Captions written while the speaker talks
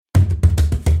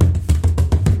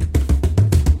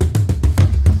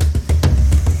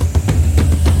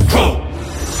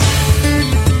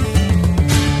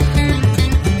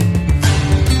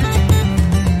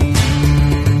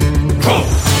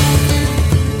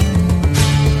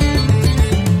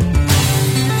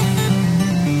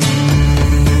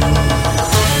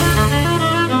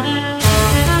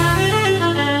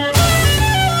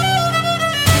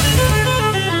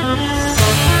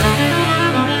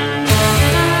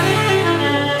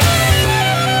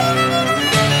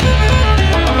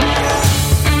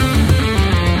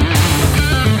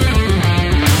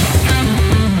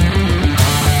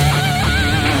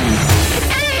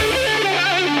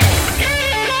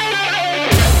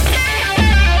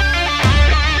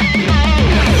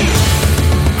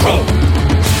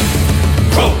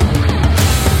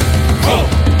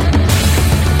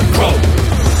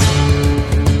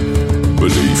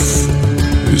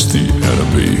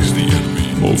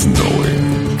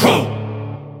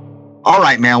All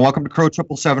right, man. Welcome to Crow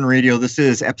 777 Radio. This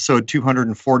is episode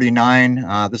 249.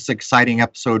 This is an exciting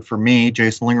episode for me.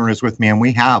 Jason Linger is with me, and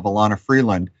we have Alana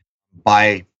Freeland.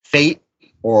 By fate,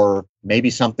 or maybe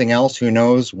something else, who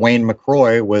knows, Wayne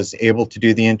McCroy was able to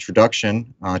do the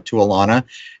introduction to Alana,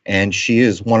 and she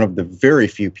is one of the very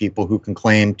few people who can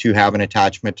claim to have an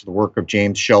attachment to the work of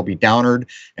James Shelby Downard,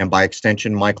 and by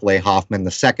extension, Michael A. Hoffman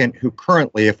II, who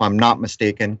currently, if I'm not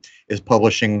mistaken, is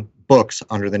publishing books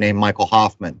under the name Michael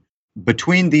Hoffman.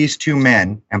 Between these two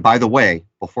men, and by the way,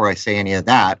 before I say any of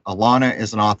that, Alana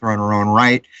is an author in her own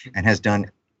right and has done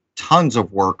tons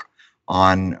of work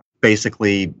on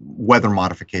basically weather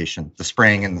modification, the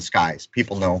spraying in the skies.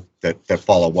 People know that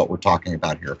follow what we're talking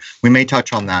about here. We may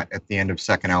touch on that at the end of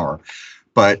second hour.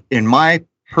 But in my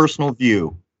personal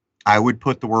view, I would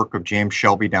put the work of James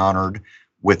Shelby Downard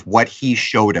with what he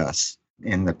showed us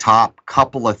in the top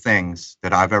couple of things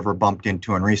that I've ever bumped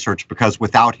into in research, because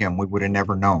without him, we would have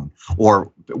never known,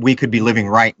 or we could be living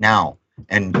right now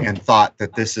and thought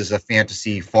that this is a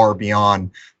fantasy far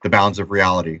beyond the bounds of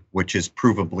reality, which is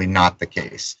provably not the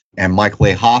case. And Michael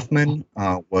A. Hoffman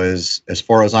was, as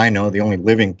far as I know, the only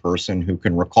living person who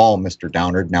can recall Mr.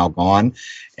 Downard, now gone.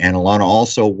 And Alana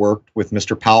also worked with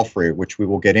Mr. Palfrey, which we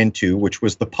will get into, which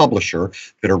was the publisher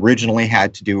that originally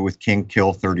had to do with King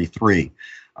Kill 33.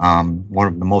 One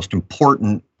of the most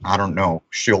important, I don't know,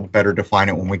 she'll better define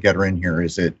it when we get her in here.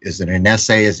 Is it an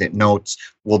essay? Is it notes?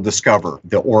 We'll discover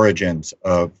the origins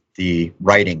of the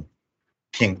writing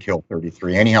King Kill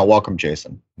 33. Anyhow, welcome,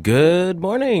 Jason. Good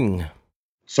morning.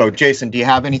 So, Jason, do you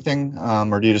have anything,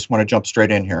 or do you just want to jump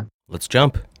straight in here? Let's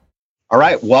jump. All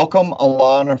right. Welcome,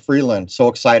 Alana Freeland. So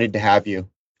excited to have you.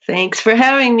 Thanks for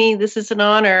having me. This is an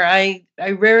honor. I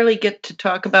rarely get to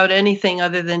talk about anything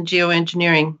other than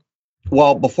geoengineering.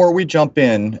 Well, before we jump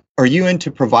in, are you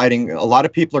into providing, a lot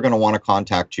of people are going to want to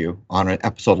contact you on an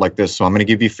episode like this, so I'm going to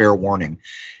give you fair warning.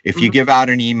 If you give out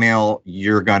an email,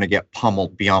 you're going to get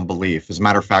pummeled beyond belief. As a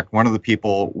matter of fact, one of the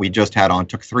people we just had on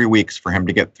took 3 weeks for him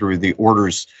to get through the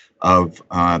orders of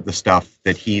the stuff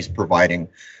that he's providing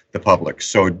the public.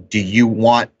 So do you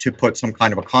want to put some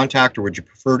kind of a contact, or would you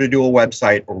prefer to do a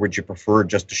website, or would you prefer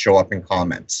just to show up in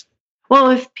comments?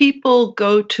 Well, if people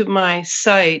go to my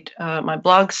site, my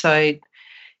blog site,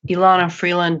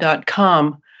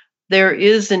 ilanafreeland.com, there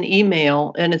is an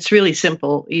email, and it's really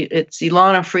simple. It's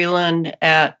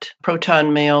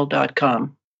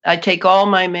ilanafreeland@protonmail.com. I take all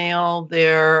my mail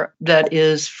there that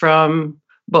is from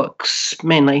books,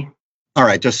 mainly. All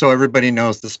right, just so everybody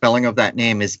knows, the spelling of that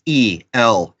name is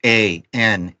E-L-A-N-A,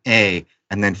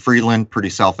 and then Freeland, pretty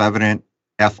self-evident,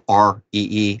 F-R-E-E-L-A-N-D.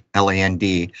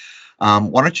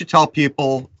 Why don't you tell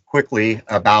people quickly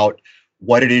about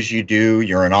what it is you do?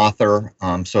 You're an author,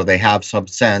 so they have some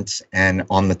sense. And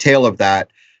on the tail of that,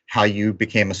 how you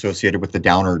became associated with the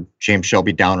Downard, James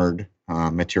Shelby Downard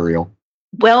material.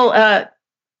 Well,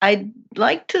 I'd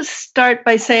like to start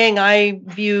by saying I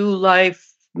view life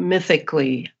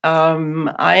mythically.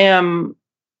 I am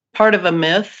part of a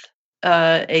myth,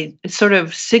 a sort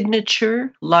of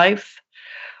signature life,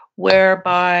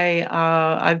 whereby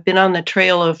I've been on the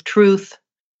trail of truth,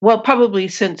 well, probably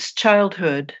since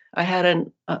childhood. I had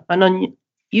an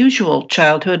unusual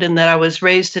childhood in that I was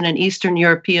raised in an Eastern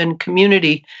European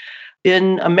community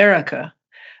in America,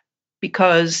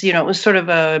 because, it was sort of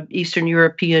a Eastern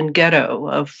European ghetto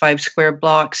of 5 square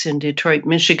blocks in Detroit,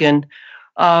 Michigan,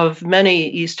 of many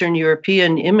Eastern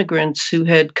European immigrants who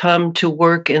had come to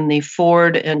work in the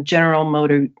Ford and General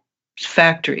Motors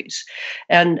factories.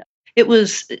 And it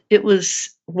was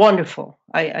wonderful.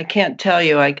 I can't tell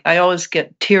you. I always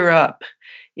tear up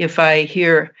if I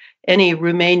hear any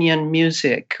Romanian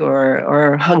music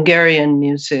or Hungarian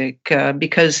music,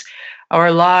 because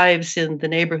our lives in the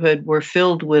neighborhood were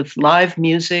filled with live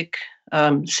music,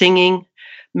 singing,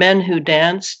 men who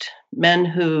danced, men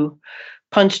who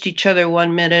punched each other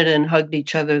one minute and hugged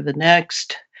each other the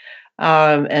next,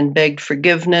 and begged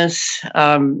forgiveness.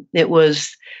 It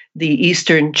was the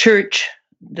Eastern Church,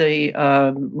 the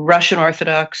Russian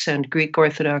Orthodox and Greek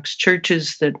Orthodox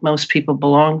churches that most people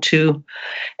belong to.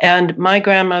 And my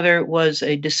grandmother was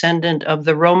a descendant of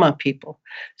the Roma people.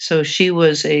 So she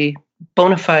was a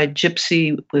bona fide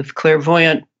gypsy with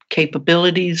clairvoyant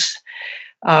capabilities.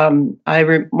 One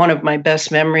of my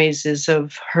best memories is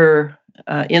of her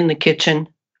in the kitchen,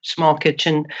 small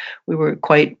kitchen. We were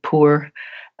quite poor.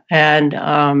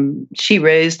 And she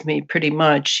raised me pretty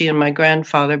much, she and my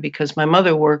grandfather, because my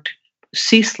mother worked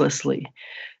ceaselessly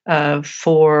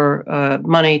for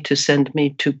money to send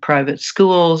me to private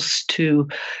schools, to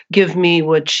give me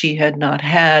what she had not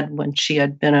had when she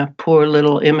had been a poor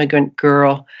little immigrant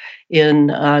girl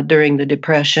during the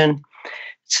Depression.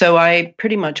 So I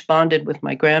pretty much bonded with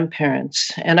my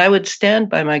grandparents. And I would stand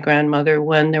by my grandmother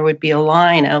when there would be a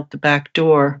line out the back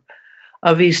door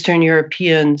of Eastern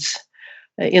Europeans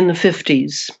in the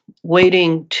 50s,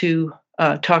 waiting to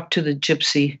talk to the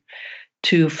gypsy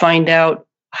to find out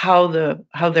how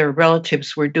their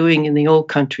relatives were doing in the old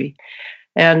country.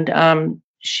 And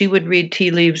she would read tea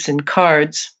leaves and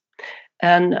cards,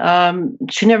 and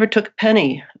she never took a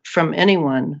penny from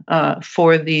anyone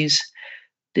for this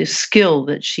skill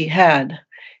that she had.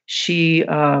 She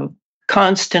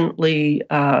constantly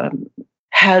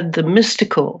had the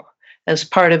mystical as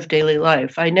part of daily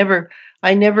life. I never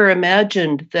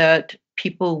imagined that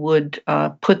people would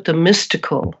put the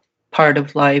mystical part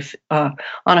of life on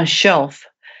a shelf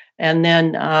and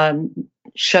then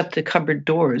shut the cupboard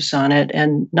doors on it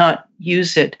and not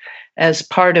use it as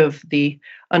part of the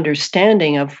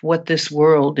understanding of what this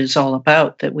world is all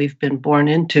about that we've been born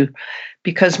into.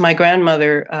 Because my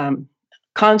grandmother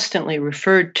constantly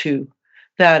referred to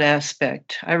that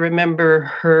aspect. I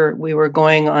remember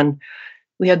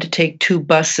we had to take 2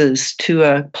 buses to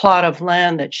a plot of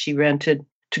land that she rented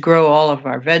to grow all of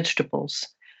our vegetables.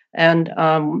 And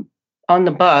on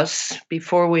the bus,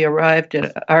 before we arrived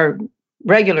at our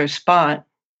regular spot,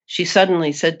 she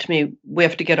suddenly said to me, "We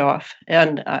have to get off."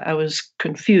 And I was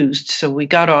confused. So we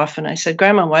got off, and I said,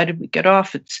 "Grandma, why did we get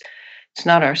off? It's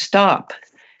not our stop."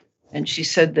 And she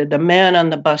said that a man on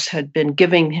the bus had been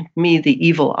giving me the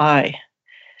evil eye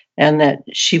and that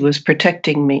she was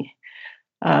protecting me.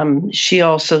 She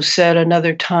also said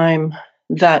another time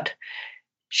that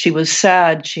she was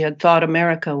sad. She had thought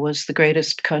America was the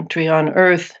greatest country on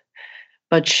earth,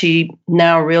 but she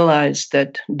now realized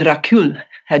that Dracul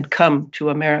had come to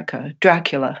America,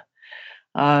 Dracula,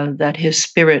 that his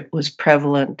spirit was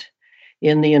prevalent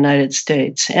in the United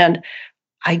States. And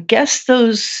I guess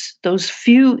those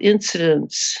few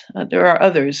incidents, there are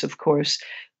others, of course,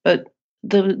 but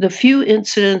the few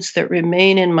incidents that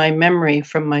remain in my memory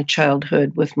from my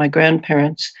childhood with my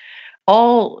grandparents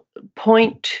all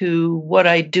point to what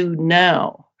I do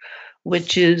now,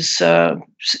 which is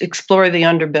explore the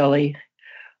underbelly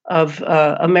of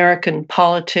American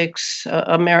politics,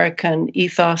 American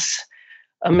ethos,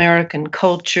 American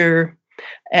culture.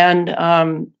 And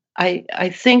I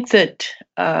think that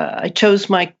I chose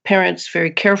my parents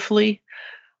very carefully.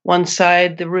 One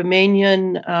side, the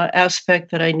Romanian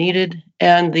aspect that I needed,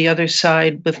 and the other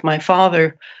side with my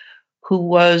father, who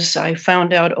was, I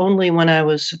found out only when I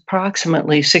was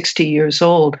approximately 60 years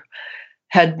old,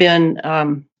 had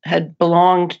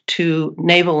belonged to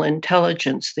Naval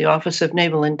Intelligence, the Office of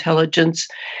Naval Intelligence,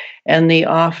 and the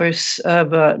Office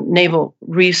of Naval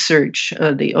Research,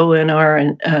 the ONR.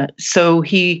 And so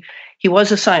he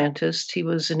was a scientist. He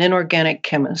was an inorganic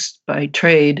chemist by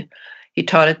trade. He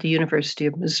taught at the University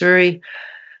of Missouri.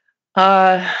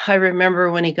 I remember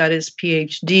when he got his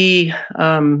PhD,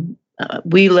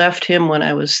 we left him when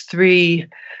I was 3,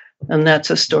 and that's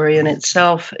a story in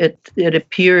itself. It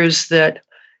appears that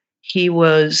he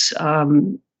was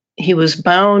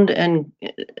bound and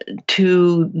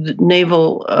to the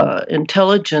naval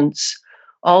intelligence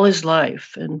all his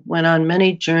life, and went on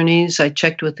many journeys. I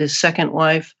checked with his second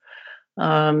wife.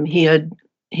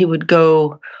 He would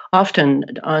go often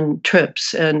on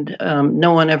trips, and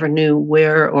no one ever knew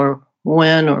where or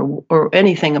when or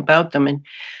anything about them, and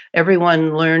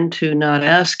everyone learned to not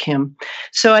ask him.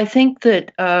 So I think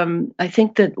that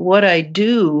what I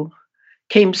do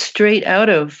came straight out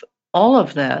of all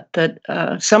of that.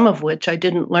 Some of which I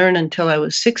didn't learn until I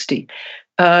was 60.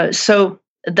 So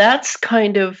that's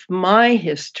kind of my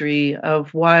history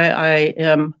of why I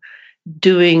am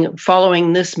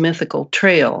following this mythical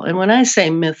trail. And when I say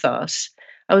mythos,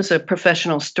 I was a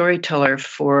professional storyteller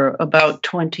for about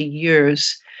 20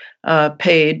 years,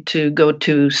 paid to go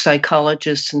to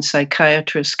psychologists and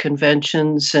psychiatrists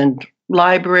conventions and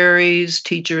libraries,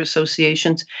 teacher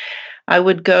associations. I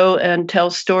would go and tell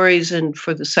stories, and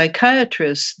for the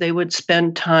psychiatrists, they would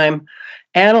spend time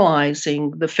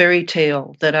analyzing the fairy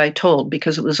tale that I told,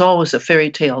 because it was always a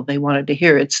fairy tale they wanted to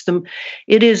hear.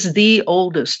 It is the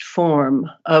oldest form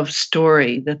of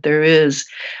story that there is.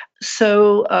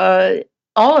 So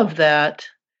all of that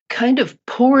kind of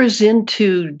pours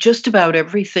into just about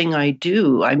everything I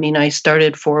do. I mean, I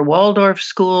started 4 Waldorf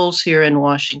schools here in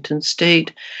Washington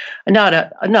State. Not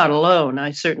alone.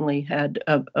 I certainly had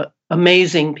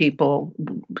amazing people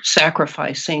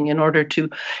sacrificing in order to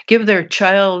give their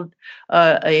child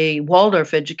a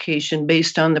Waldorf education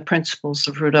based on the principles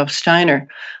of Rudolf Steiner.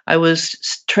 I was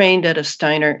trained at a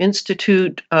Steiner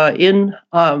Institute in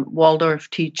Waldorf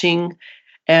teaching,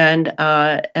 and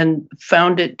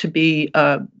found it to be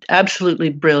absolutely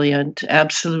brilliant,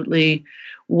 absolutely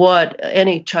what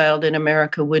any child in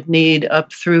America would need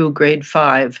up through grade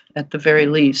 5 at the very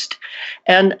least.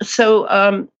 And so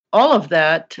all of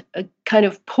that kind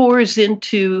of pours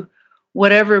into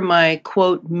whatever my,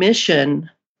 quote, mission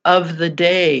of the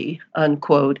day,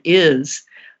 unquote, is.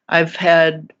 I've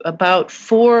had about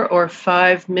 4 or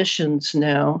 5 missions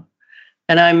now,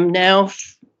 and I'm now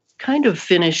kind of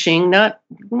finishing, not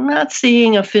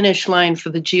seeing a finish line for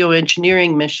the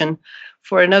geoengineering mission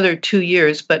for another 2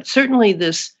 years, but certainly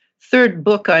this third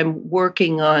book I'm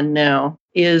working on now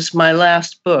is my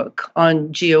last book on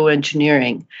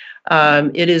geoengineering.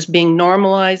 It is being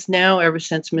normalized now ever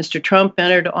since Mr. Trump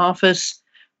entered office.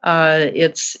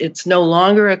 It's no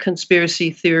longer a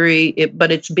conspiracy theory,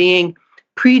 but it's being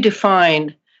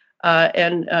predefined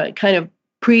and kind of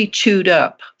pre-chewed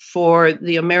up for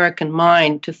the American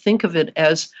mind to think of it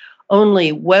as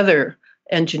only weather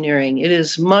engineering. It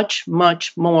is much,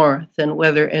 much more than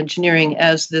weather engineering,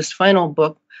 as this final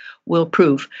book will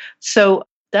prove. So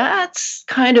that's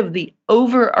kind of the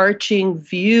overarching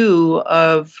view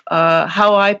of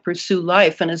how I pursue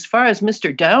life. And as far as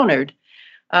Mr. Downard,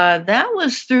 that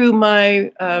was through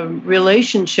my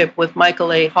relationship with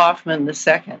Michael A. Hoffman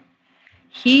II.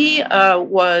 He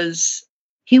was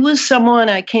someone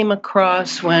I came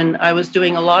across when I was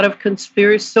doing a lot of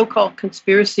so-called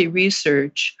conspiracy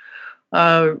research,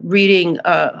 reading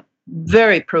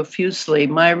very profusely.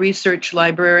 My research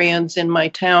librarians in my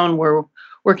town were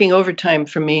working overtime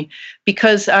for me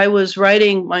because I was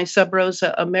writing my Sub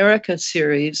Rosa America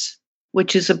series,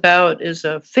 which is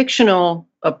a fictional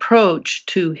approach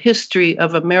to history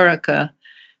of America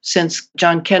since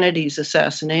John Kennedy's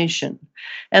assassination.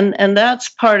 And that's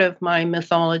part of my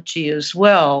mythology as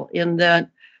well, in that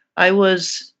I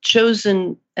was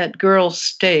chosen at Girls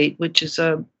State, which is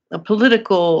a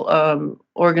political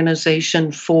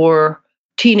organization for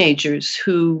teenagers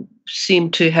who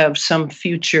seem to have some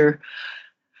future.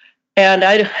 And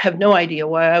I have no idea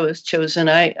why I was chosen.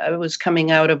 I was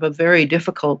coming out of a very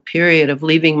difficult period of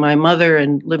leaving my mother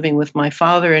and living with my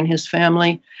father and his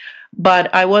family.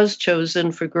 But I was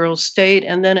chosen for Girls State.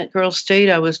 And then at Girls State,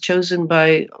 I was chosen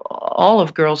by all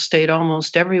of Girls State.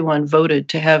 Almost everyone voted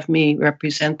to have me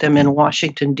represent them in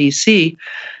Washington, D.C.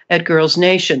 at Girls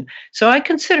Nation. So I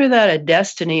consider that a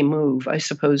destiny move, I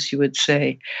suppose you would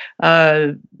say.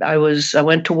 I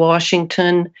went to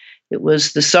Washington. It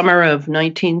was the summer of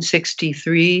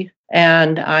 1963.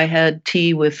 And I had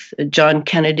tea with John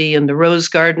Kennedy in the Rose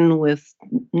Garden with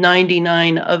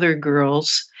 99 other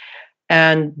girls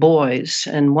and boys.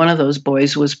 And one of those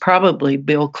boys was probably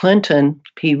Bill Clinton.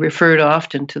 He referred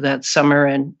often to that summer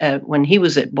and when he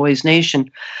was at Boys Nation.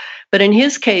 But in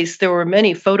his case, there were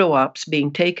many photo ops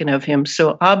being taken of him.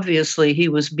 So obviously he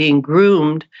was being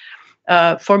groomed.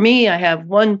 For me, I have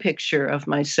one picture of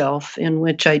myself in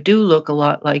which I do look a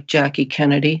lot like Jackie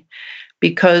Kennedy,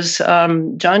 because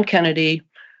John Kennedy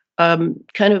kind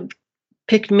of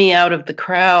picked me out of the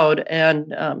crowd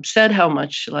and said how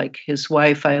much like his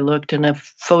wife I looked, and a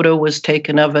photo was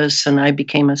taken of us, and I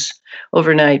became a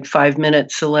overnight 5-minute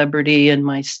celebrity in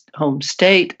my home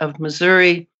state of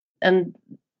Missouri. And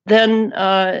then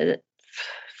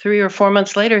 3 or 4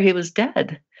 months later, he was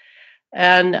dead.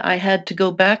 And I had to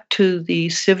go back to the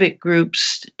civic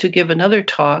groups to give another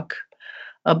talk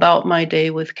about my day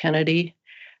with Kennedy.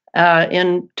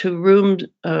 Into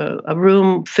a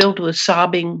room filled with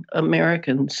sobbing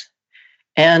Americans.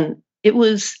 And it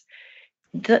was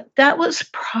that was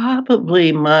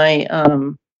probably my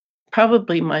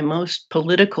most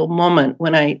political moment,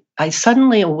 when I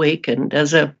suddenly awakened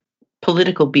as a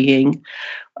political being,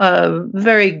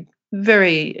 very,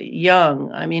 very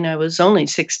young. I mean, I was only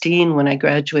 16 when I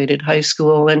graduated high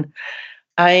school, and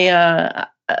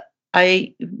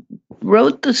I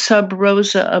wrote the Sub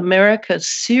Rosa America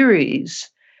series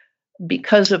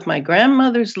because of my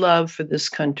grandmother's love for this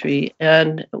country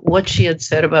and what she had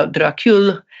said about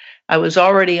Dracul. I was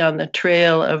already on the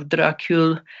trail of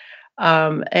Dracul,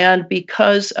 and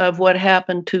because of what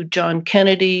happened to John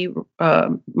Kennedy,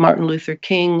 Martin Luther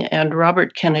King, and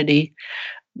Robert Kennedy,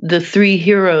 the 3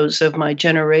 heroes of my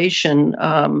generation.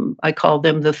 I call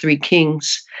them the 3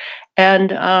 kings.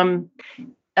 And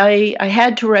I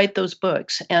had to write those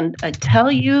books. And I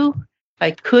tell you,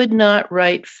 I could not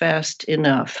write fast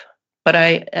enough. But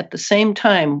I, at the same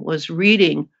time, was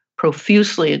reading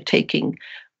profusely and taking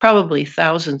probably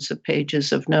thousands of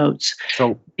pages of notes.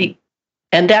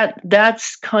 And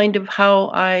that's kind of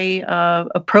how I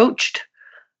approached.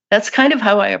 That's kind of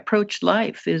how I approached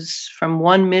life, is from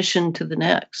one mission to the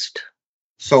next.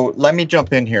 So let me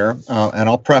jump in here, and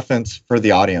I'll preface for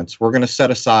the audience. We're going to set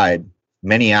aside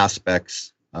many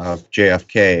aspects of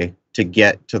JFK to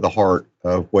get to the heart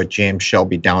of what James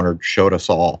Shelby Downard showed us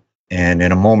all. And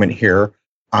in a moment here,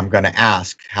 I'm going to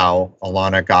ask how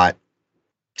Alana got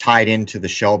tied into the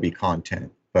Shelby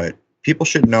content. But people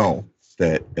should know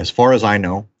that, as far as I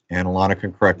know, and Alana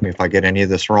can correct me if I get any of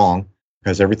this wrong,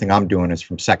 because everything I'm doing is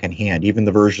from secondhand. Even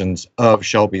the versions of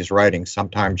Shelby's writing,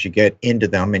 sometimes you get into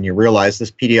them and you realize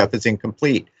this PDF is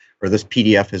incomplete or this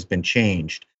PDF has been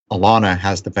changed. Alana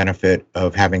has the benefit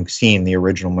of having seen the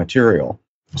original material.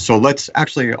 So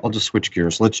I'll just switch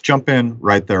gears. Let's jump in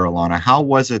right there, Alana. How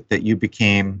was it that you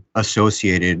became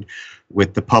associated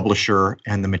with the publisher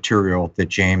and the material that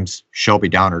James Shelby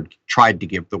Downard tried to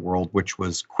give the world, which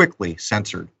was quickly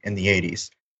censored in the 80s?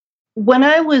 When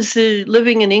I was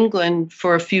living in England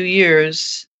for a few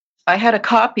years, I had a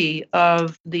copy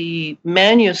of the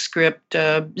manuscript,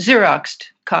 Xeroxed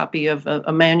copy of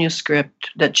a manuscript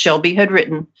that Shelby had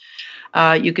written.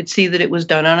 You could see that it was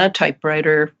done on a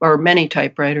typewriter or many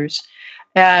typewriters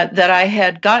that I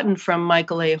had gotten from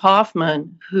Michael A.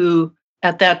 Hoffman, who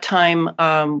at that time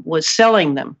was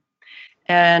selling them.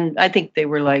 And I think they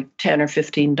were like $10 or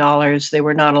 $15. They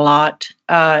were not a lot.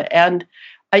 And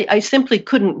I simply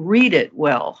couldn't read it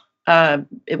well.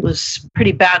 It was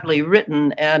pretty badly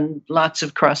written and lots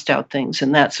of crossed out things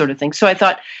and that sort of thing. So I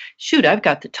thought, shoot, I've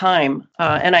got the time.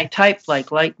 And I type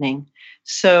like lightning.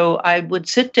 So I would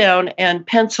sit down and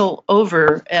pencil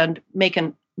over and make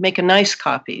a nice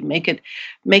copy, make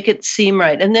it seem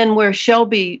right. And then where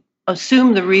Shelby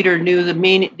assumed the reader knew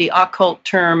the occult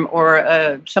term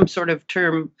or some sort of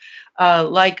term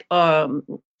like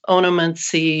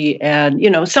onomancy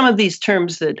and some of these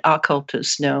terms that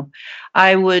occultists know,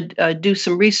 I would do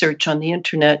some research on the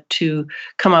internet to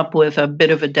come up with a bit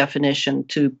of a definition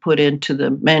to put into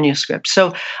the manuscript.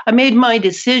 So I made my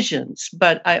decisions,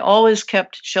 but I always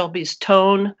kept Shelby's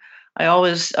tone. I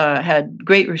always had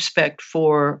great respect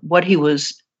for what he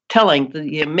was telling,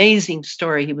 the amazing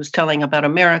story he was telling about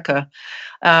America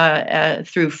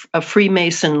through a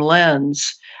Freemason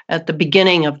lens at the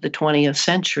beginning of the 20th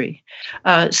century.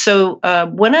 So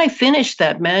when I finished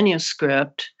that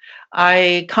manuscript,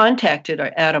 I contacted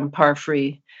Adam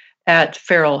Parfrey at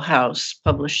Feral House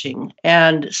Publishing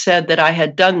and said that I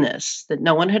had done this, that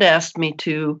no one had asked me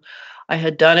to. I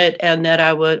had done it, and that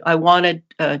I wanted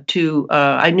to.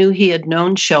 I knew he had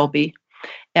known Shelby,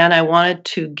 and I wanted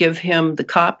to give him the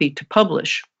copy to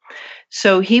publish.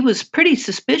 So he was pretty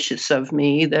suspicious of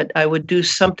me that I would do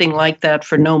something like that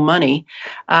for no money.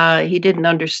 He didn't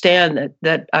understand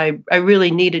that I really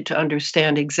needed to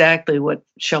understand exactly what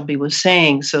Shelby was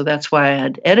saying. So that's why I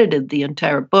had edited the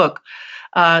entire book.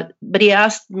 But he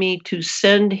asked me to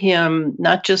send him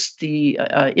not just the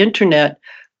internet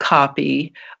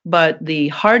copy, but the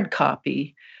hard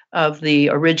copy of the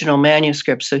original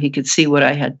manuscript so he could see what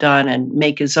I had done and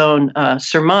make his own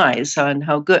surmise on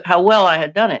how well I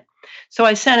had done it. So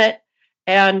I sent it,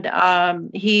 and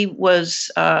he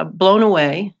was blown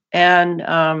away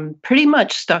and pretty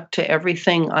much stuck to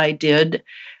everything I did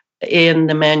in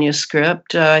the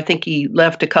manuscript. I think he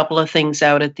left a couple of things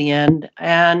out at the end.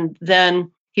 And then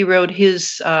he wrote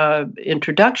his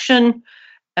introduction,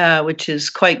 which is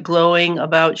quite glowing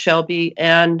about Shelby,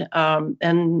 and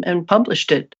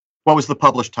published it. What was the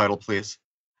published title, please?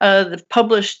 The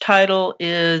published title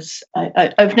is,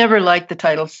 I've never liked the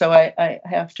title, so I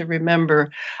have to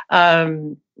remember,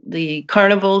 The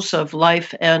Carnivals of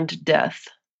Life and Death.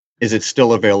 Is it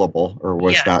still available, or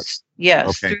was that?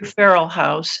 Yes, okay. Through Feral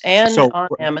House and on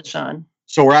Amazon.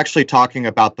 So we're actually talking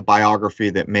about the biography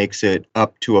that makes it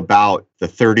up to about the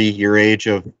 30-year age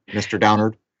of Mr.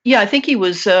 Downard? Yeah, I think he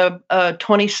was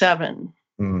 27.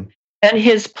 Mm. And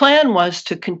his plan was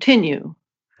to continue,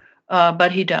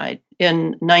 but he died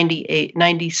in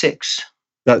 96.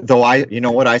 Though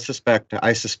I suspect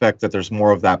that there's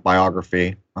more of that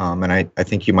biography, and I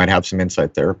think you might have some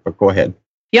insight there, but go ahead.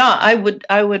 Yeah, I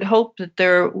would hope that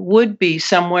there would be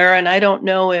somewhere, and I don't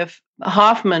know if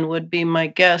Hoffman would be my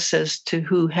guess as to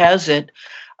who has it,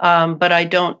 but I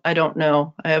don't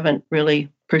know. I haven't really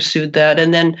pursued that.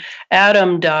 And then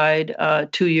Adam died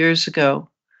 2 years ago.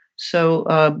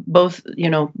 So both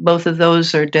of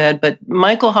those are dead, but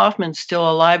Michael Hoffman's still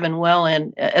alive and well.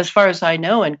 And as far as I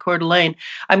know, in Coeur d'Alene,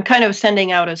 I'm kind of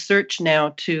sending out a search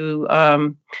now to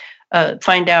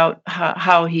find out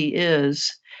how he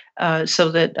is, so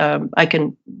that I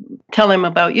can tell him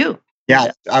about you.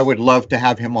 Yeah, I would love to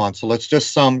have him on. So let's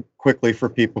just sum quickly for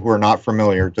people who are not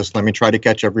familiar. Just let me try to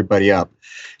catch everybody up.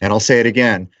 And I'll say it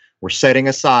again. We're setting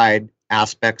aside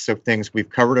aspects of things we've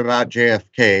covered about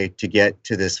JFK to get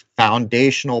to this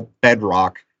foundational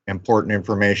bedrock important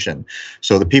information.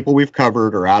 So the people we've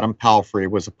covered are Adam Palfrey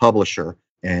was a publisher,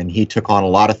 and he took on a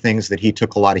lot of things that he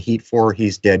took a lot of heat for.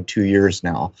 He's dead 2 years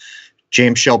now.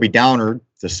 James Shelby Downard,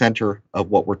 the center of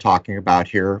what we're talking about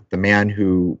here, the man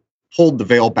who pulled the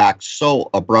veil back so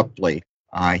abruptly,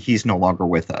 he's no longer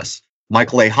with us.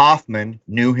 Michael A. Hoffman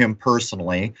knew him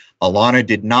personally. Alana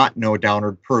did not know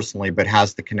Downard personally, but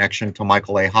has the connection to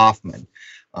Michael A. Hoffman.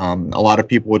 A lot of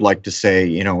people would like to say,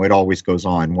 it always goes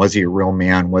on. Was he a real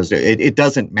man? It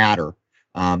doesn't matter.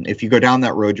 If you go down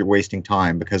that road, you're wasting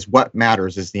time, because what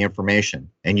matters is the information,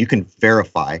 and you can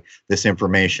verify this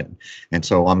information. And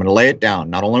so I'm going to lay it down.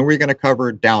 Not only are we going to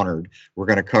cover Downard, we're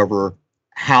going to cover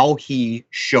how he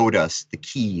showed us the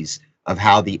keys of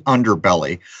how the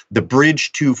underbelly, the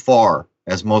bridge too far,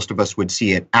 as most of us would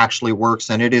see it, actually works.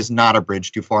 And it is not a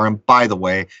bridge too far. And by the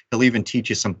way, he'll even teach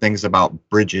you some things about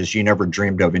bridges you never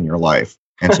dreamed of in your life.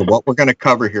 And so what we're going to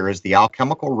cover here is the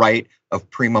alchemical rite of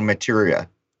prima materia.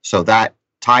 So that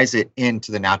ties it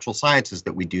into the natural sciences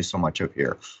that we do so much of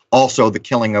here. Also, the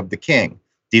killing of the king.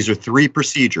 These are three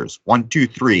procedures. 1, 2,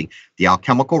 3. The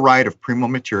alchemical rite of prima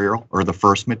material, or the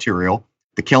first material,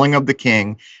 the killing of the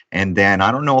king, and then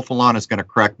I don't know if Alana's going to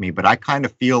correct me, but I kind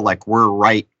of feel like we're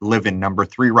living number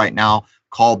 3 right now,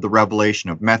 called the revelation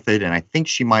of method. And I think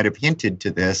she might have hinted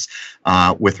to this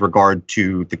with regard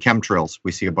to the chemtrails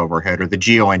we see above our head, or the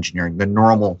geoengineering,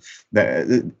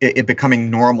 it becoming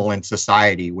normal in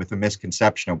society with a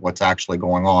misconception of what's actually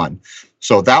going on.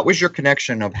 So that was your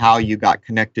connection of how you got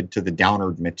connected to the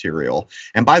Downard material.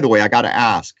 And by the way, I got to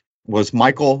ask, was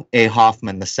Michael A.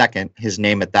 Hoffman II, his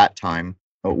name at that time,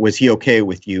 was he okay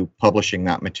with you publishing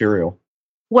that material?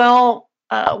 Well,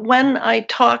 when I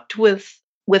talked with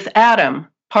Adam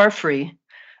Parfrey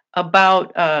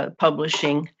about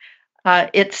publishing,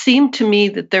 it seemed to me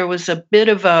that there was a bit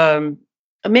of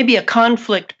maybe a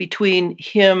conflict between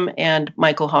him and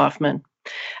Michael Hoffman.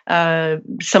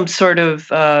 Some sort of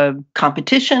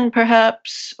competition,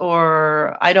 perhaps,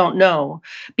 or I don't know,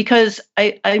 because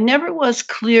I never was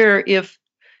clear if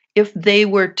they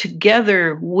were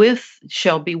together with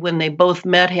Shelby when they both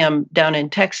met him down in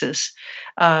Texas.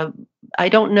 I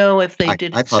don't know if they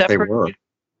did. I thought they were.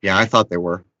 Yeah, I thought they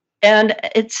were. And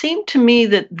it seemed to me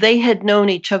that they had known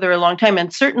each other a long time,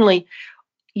 and certainly,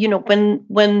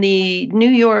 when the New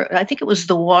York, I think it was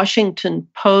the Washington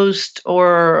Post,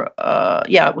 or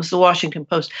it was the Washington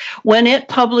Post, when it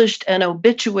published an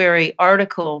obituary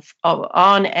article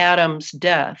on Adam's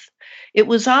death, it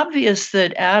was obvious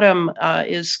that Adam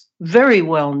is very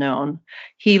well known.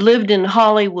 He lived in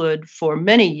Hollywood for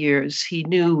many years. He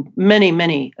knew many,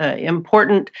 many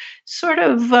important sort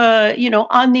of,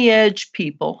 on the edge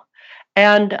people.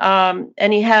 And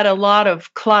he had a lot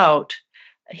of clout.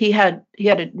 He had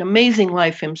an amazing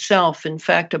life himself. In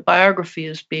fact, a biography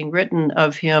is being written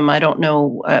of him. I don't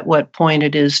know at what point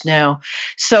it is now.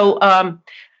 So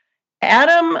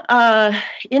Adam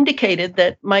indicated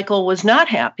that Michael was not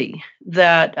happy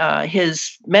that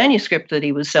his manuscript that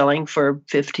he was selling for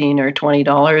 $15 or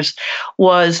 $20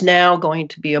 was now going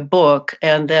to be a book,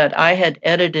 and that I had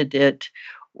edited it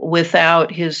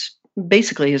without his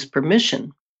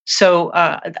permission. So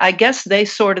I guess they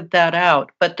sorted that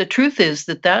out. But the truth is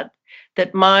that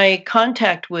my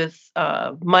contact with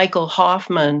Michael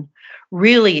Hoffman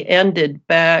really ended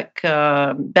back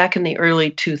in the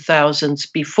early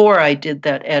 2000s. Before I did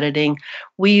that editing,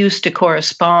 we used to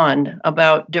correspond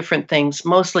about different things,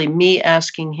 mostly me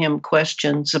asking him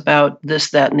questions about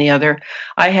this, that, and the other.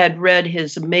 I had read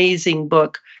his amazing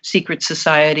book, Secret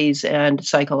Societies and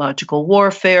Psychological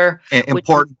Warfare.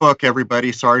 Important book,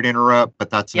 everybody. Sorry to interrupt, but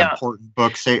that's an important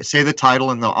book. Say the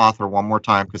title and the author one more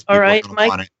time, because people are going to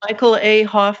want it. Michael A.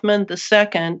 Hoffman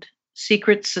II,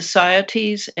 Secret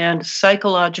Societies and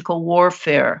Psychological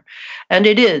Warfare. And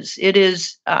it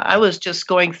is, I was just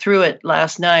going through it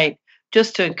last night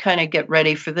just to kind of get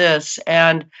ready for this.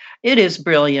 And it is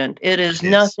brilliant. It is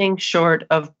nothing short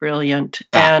of brilliant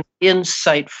and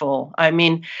insightful. I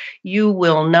mean,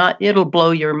 it'll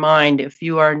blow your mind if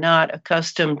you are not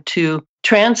accustomed to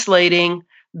translating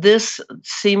this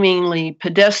seemingly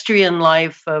pedestrian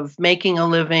life of making a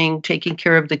living, taking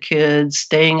care of the kids,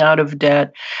 staying out of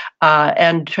debt,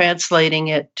 and translating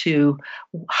it to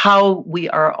how we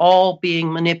are all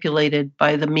being manipulated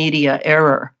by the media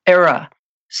era.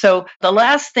 So the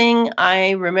last thing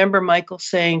I remember Michael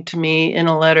saying to me in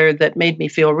a letter that made me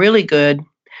feel really good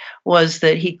was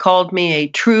that he called me a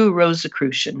true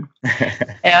Rosicrucian.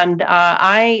 And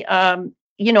I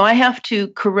have to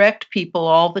correct people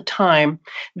all the time.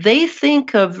 They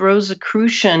think of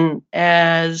Rosicrucian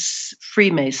as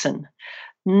Freemason.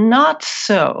 Not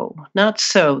so, not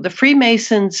so. The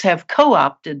Freemasons have co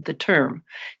opted the term,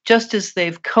 just as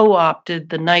they've co opted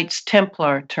the Knights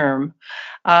Templar term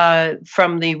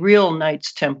from the real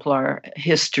Knights Templar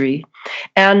history.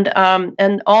 And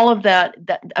all of that,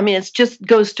 I mean, it just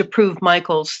goes to prove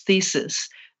Michael's thesis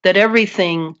that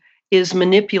everything is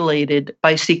manipulated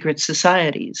by secret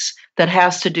societies that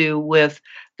has to do with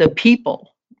the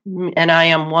people, and I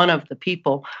am one of the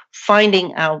people,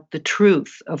 finding out the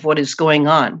truth of what is going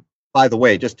on. By the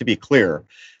way, just to be clear,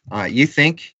 you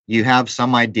think you have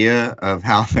some idea of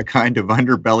how the kind of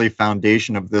underbelly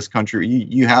foundation of this country,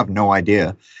 you have no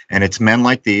idea. And it's men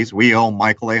like these. We owe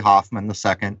Michael A. Hoffman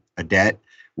II a debt.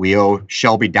 We owe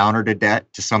Shelby Downard a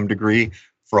debt to some degree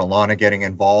for Alana getting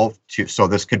involved so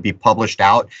this could be published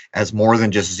out as more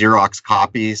than just Xerox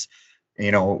copies,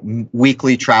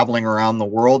 weekly traveling around the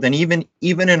world. And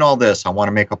even in all this, I want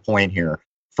to make a point here.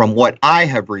 From what I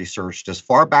have researched, as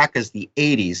far back as the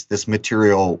 80s, this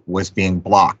material was being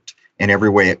blocked in every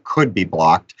way it could be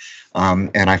blocked.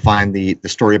 And I find the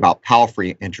story about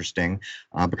Palfrey interesting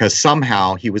because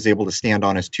somehow he was able to stand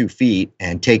on his 2 feet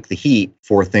and take the heat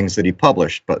for things that he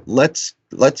published. But let's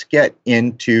get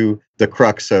into the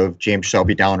crux of James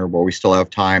Shelby Downard while we still have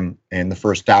time in the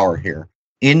first hour here.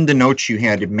 In the notes you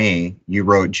handed me, you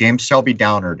wrote James Shelby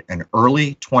Downard, an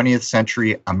early 20th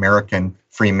century American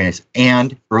Freemason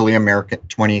and early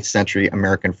 20th century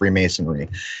American Freemasonry.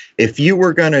 If you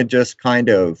were going to just kind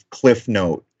of cliff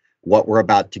note what we're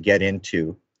about to get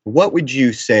into, what would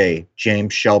you say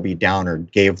James Shelby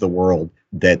Downard gave the world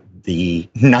that the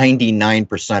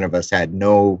 99% of us had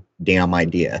no damn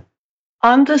idea?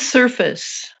 On the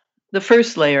surface, the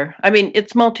first layer, I mean,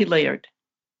 it's multi-layered.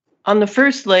 On the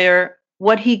first layer,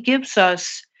 what he gives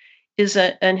us is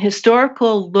an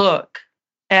historical look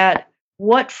at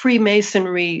what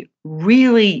Freemasonry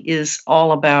really is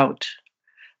all about.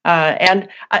 And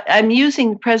I'm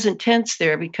using present tense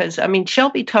there because, I mean,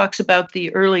 Shelby talks about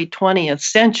the early 20th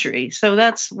century. So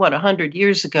that's 100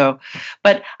 years ago.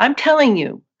 But I'm telling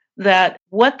you that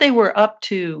what they were up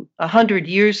to 100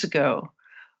 years ago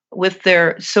with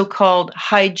their so-called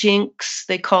hijinks,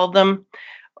 they called them,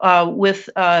 with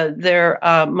their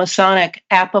Masonic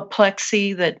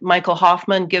apoplexy that Michael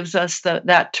Hoffman gives us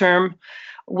that term,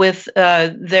 with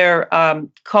their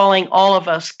calling all of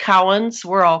us Cowans,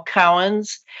 we're all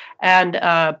Cowans, and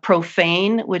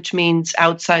profane, which means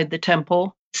outside the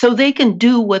temple. So they can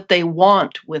do what they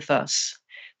want with us.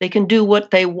 They can do what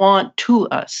they want to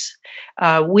us.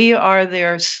 We are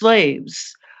their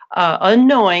slaves,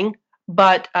 unknowing,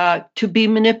 but to be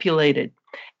manipulated.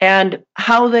 And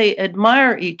how they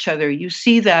admire each other. You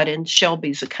see that in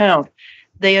Shelby's account.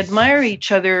 They admire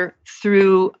each other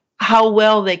through how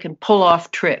well they can pull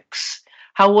off tricks,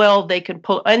 how well they can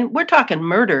pull, and we're talking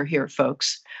murder here,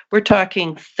 folks. We're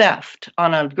talking theft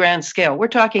on a grand scale. We're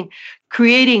talking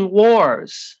creating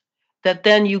wars that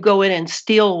then you go in and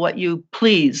steal what you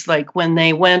please, like when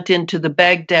they went into the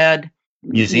Baghdad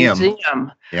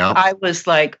Museum. Yeah. I was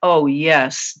like, oh,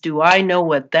 yes, do I know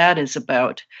what that is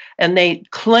about? And they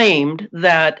claimed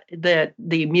that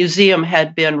the museum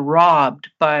had been robbed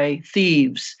by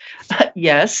thieves.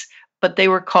 Yes, but they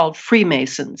were called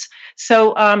Freemasons.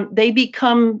 So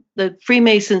the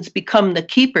Freemasons become the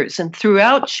keepers. And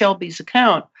throughout Shelby's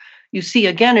account, you see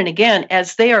again and again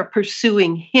as they are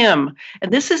pursuing him.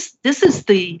 And this is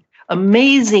the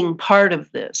amazing part of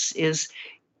this is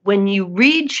when you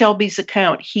read Shelby's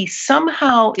account, he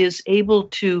somehow is able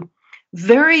to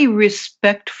very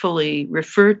respectfully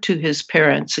refer to his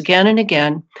parents again and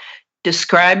again,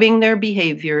 describing their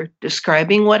behavior,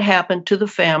 describing what happened to the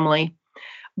family.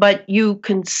 But you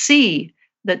can see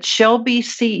that Shelby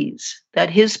sees that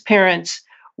his parents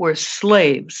were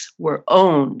slaves, were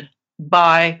owned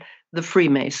by the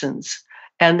Freemasons,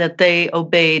 and that they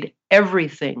obeyed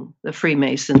everything the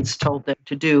Freemasons told them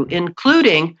to do,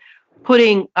 including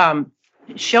putting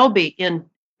Shelby in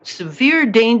severe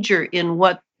danger in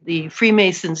what the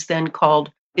Freemasons then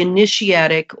called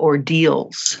initiatic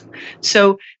ordeals.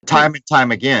 So time and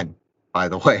time again, by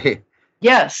the way.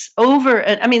 Yes,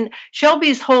 I mean,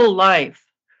 Shelby's whole life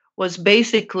was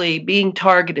basically being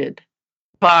targeted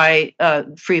by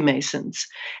Freemasons.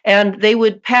 And they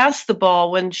would pass the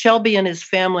ball when Shelby and his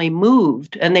family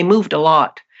moved, and they moved a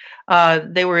lot.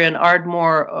 They were in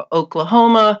Ardmore,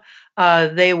 Oklahoma.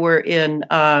 They were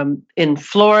in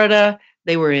Florida.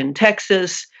 They were in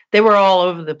Texas. They were all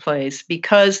over the place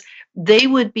because they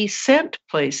would be sent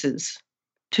places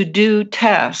to do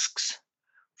tasks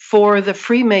for the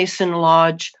Freemason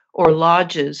lodge or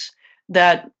lodges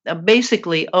that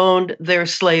basically owned their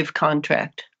slave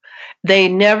contract. They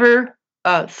never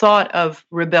thought of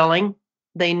rebelling.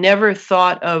 They never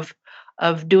thought of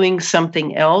of doing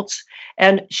something else.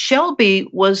 And Shelby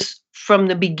was from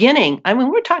the beginning. I mean,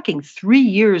 we're talking 3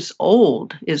 years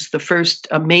old is the first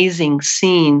amazing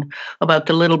scene about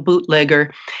the little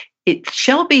bootlegger.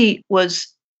 Shelby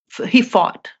he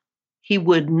fought. He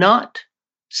would not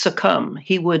succumb.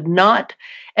 He would not,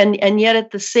 and yet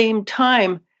at the same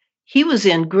time, he was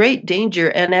in great danger.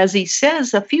 And as he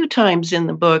says a few times in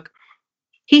the book,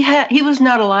 he was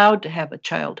not allowed to have a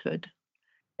childhood,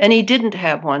 and he didn't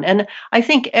have one. And I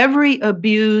think every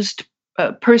abused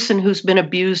person who's been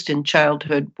abused in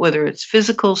childhood, whether it's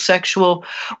physical, sexual,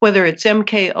 whether it's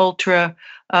MK Ultra,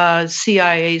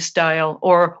 CIA style,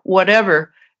 or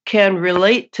whatever, can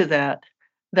relate to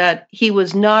that he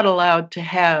was not allowed to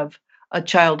have a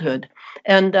childhood.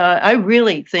 And I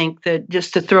really think that,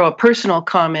 just to throw a personal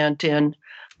comment in,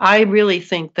 I really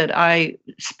think that I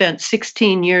spent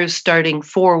 16 years starting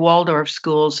 4 Waldorf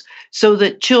schools so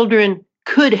that children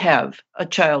could have a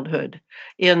childhood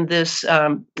in this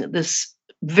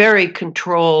very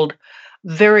controlled,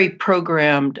 very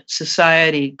programmed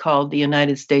society called the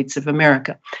United States of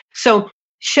America. So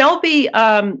Shelby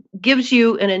gives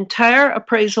you an entire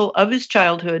appraisal of his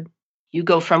childhood. You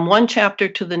go from one chapter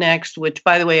to the next, which,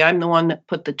 by the way, I'm the one that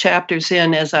put the chapters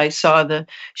in as I saw the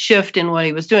shift in what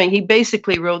he was doing. He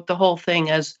basically wrote the whole thing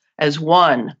as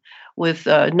one, with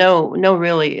no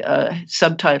really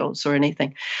subtitles or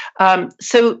anything.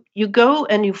 So you go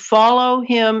and you follow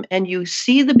him and you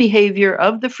see the behavior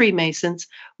of the Freemasons.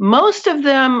 Most of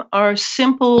them are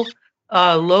simple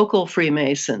local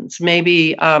Freemasons,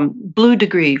 maybe blue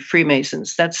degree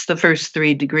Freemasons. That's the first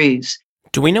 3 degrees.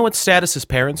 Do we know what status his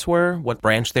parents were, what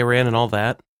branch they were in and all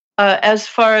that? As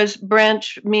far as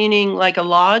branch, meaning like a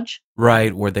lodge?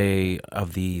 Right. Were they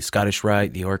of the Scottish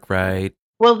Rite, the York Rite?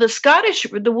 Well,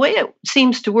 the way it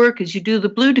seems to work is you do the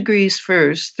blue degrees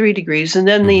first, 3 degrees, and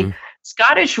then the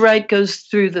Scottish Rite goes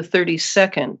through the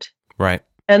 32nd. Right.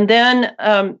 And then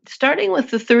starting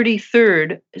with the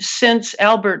 33rd, since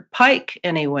Albert Pike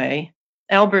anyway,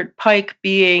 Albert Pike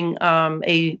being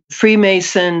a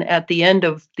Freemason at the end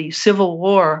of the Civil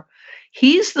War,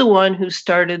 he's the one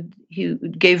he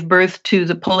gave birth to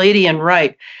the Palladian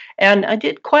Rite. And I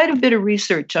did quite a bit of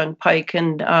research on Pike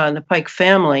and the Pike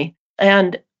family.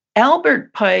 And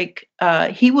Albert Pike,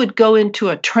 he would go into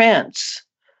a trance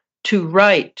to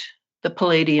write the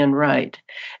Palladian Rite.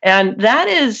 And that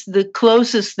is the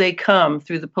closest they come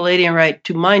through the Palladian Rite,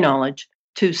 to my knowledge,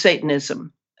 to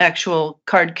Satanism, actual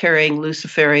card-carrying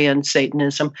Luciferian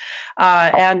Satanism.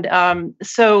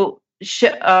 So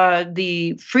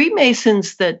the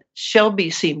Freemasons that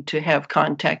Shelby seemed to have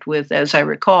contact with, as I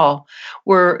recall,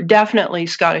 were definitely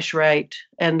Scottish Rite,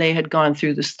 and they had gone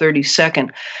through this 32nd.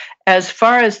 As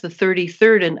far as the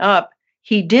 33rd and up,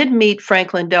 he did meet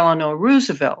Franklin Delano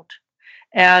Roosevelt.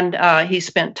 And he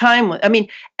spent time with,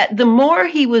 the more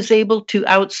he was able to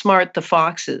outsmart the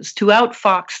foxes, to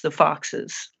outfox the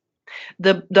foxes,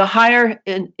 the higher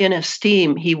in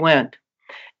esteem he went.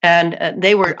 And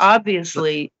they were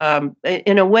obviously,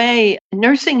 in a way,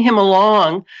 nursing him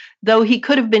along, though he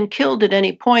could have been killed at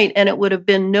any point and it would have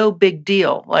been no big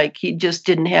deal. Like, he just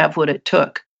didn't have what it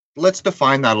took. Let's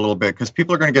define that a little bit, because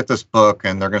people are going to get this book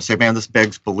and they're going to say, man, this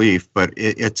begs belief. But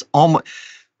it's almost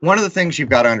one of the things you've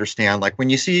got to understand, like when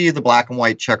you see the black and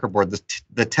white checkerboard,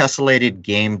 the tessellated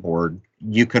game board,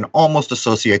 you can almost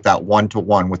associate that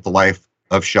one-to-one with the life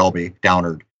of Shelby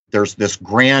Downard. There's this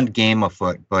grand game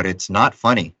afoot, but it's not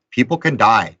funny. People can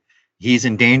die. He's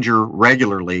in danger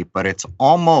regularly, but it's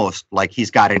almost like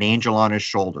he's got an angel on his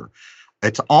shoulder.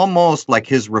 It's almost like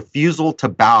his refusal to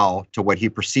bow to what he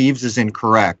perceives as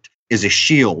incorrect is a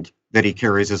shield that he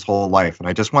carries his whole life. And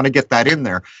I just want to get that in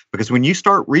there, because when you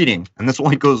start reading, and this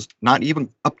only goes not even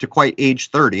up to quite age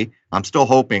 30, I'm still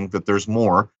hoping that there's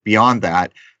more beyond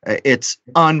that. It's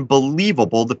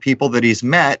unbelievable the people that he's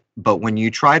met. But when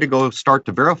you try to start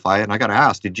to verify it, and I got to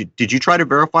ask, did you try to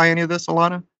verify any of this,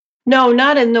 Alana? No,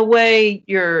 not in the way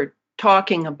you're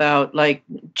talking about, like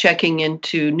checking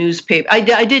into newspaper. I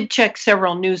did check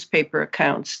several newspaper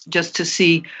accounts just to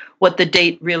see what the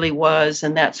date really was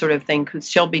and that sort of thing, because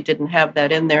Shelby didn't have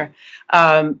that in there.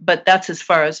 But that's as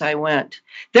far as I went.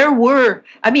 There were,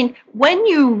 when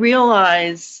you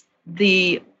realize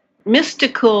the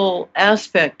mystical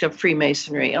aspect of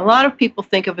Freemasonry, a lot of people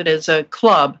think of it as a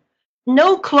club.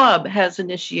 No club has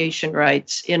initiation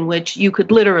rites in which you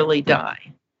could literally die.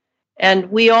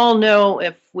 And we all know,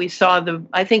 if we saw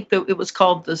it was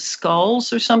called The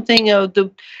Skulls or something,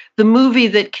 the movie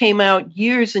that came out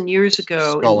years and years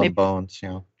ago. Skull and Bones,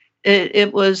 yeah.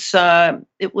 It was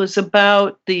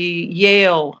about the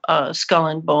Yale Skull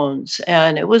and Bones,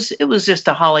 and it was just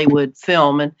a Hollywood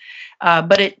film, and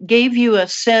but it gave you a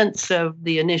sense of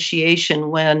the initiation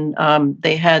when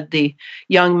they had the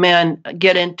young men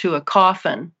get into a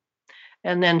coffin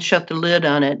and then shut the lid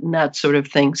on it and that sort of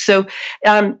thing. So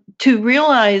to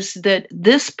realize that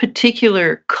this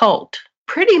particular cult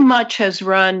pretty much has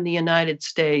run the United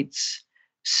States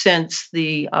since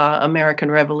the American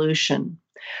Revolution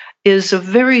is a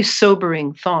very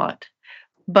sobering thought.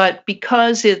 But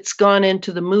because it's gone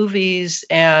into the movies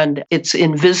and it's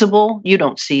invisible, you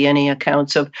don't see any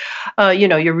accounts of,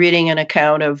 you're reading an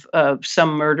account of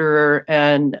some murderer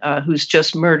and who's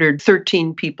just murdered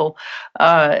 13 people.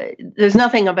 There's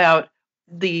nothing about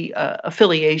the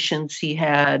affiliations he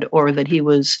had, or that he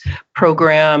was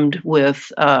programmed with,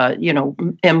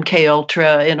 MK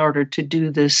Ultra in order to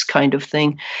do this kind of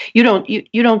thing. You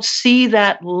don't see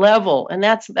that level, and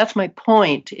that's my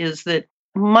point. Is that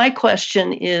my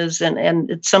question is,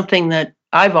 and it's something that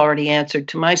I've already answered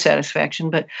to my satisfaction,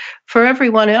 but for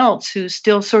everyone else who's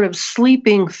still sort of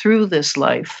sleeping through this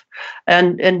life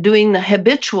and doing the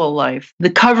habitual life, the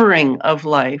covering of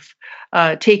life,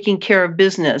 taking care of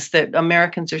business that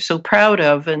Americans are so proud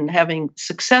of and having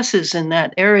successes in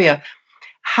that area,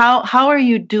 how are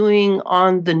you doing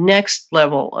on the next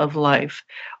level of life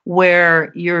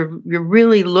where you're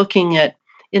really looking at,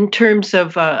 in terms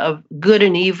of good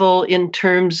and evil, in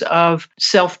terms of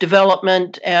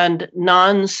self-development and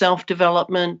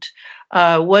non-self-development?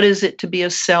 What is it to be a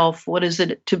self? What is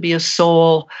it to be a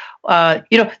soul?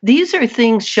 These are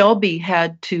things Shelby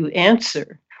had to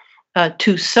answer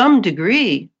to some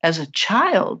degree as a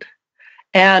child.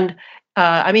 And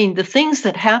the things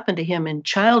that happened to him in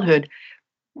childhood,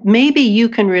 maybe you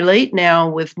can relate now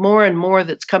with more and more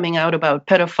that's coming out about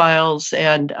pedophiles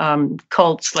and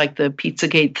cults like the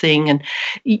Pizzagate thing. And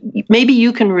maybe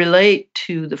you can relate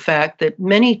to the fact that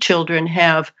many children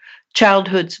have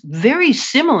childhoods very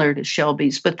similar to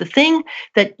Shelby's. But the thing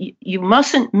that you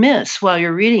mustn't miss while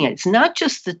you're reading it, it's not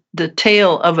just the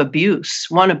tale of abuse,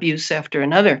 one abuse after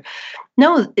another.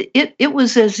 No, it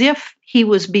was as if he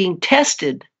was being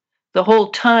tested the whole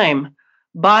time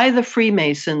by the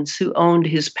Freemasons who owned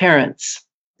his parents.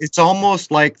 It's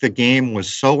almost like the game was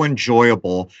so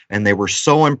enjoyable and they were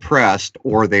so impressed,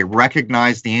 or they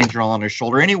recognized the angel on his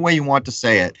shoulder, any way you want to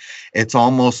say it. It's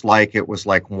almost like it was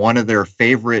like one of their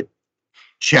favorite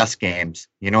chess games.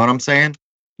 You know what I'm saying?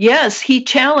 Yes, he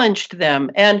challenged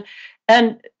them. And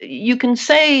you can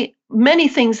say many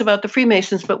things about the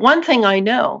Freemasons, but one thing I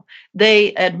know,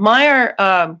 they admire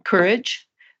courage.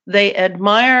 They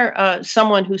admire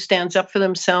someone who stands up for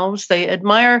themselves. They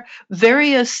admire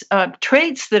various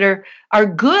traits that are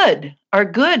good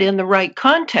in the right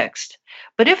context.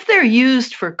 But if they're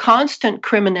used for constant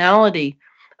criminality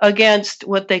against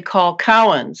what they call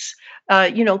Cowans,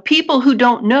 people who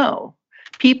don't know,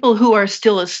 people who are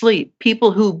still asleep,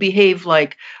 people who behave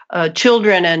like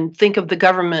children and think of the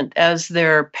government as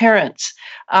their parents,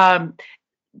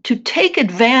 to take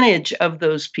advantage of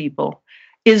those people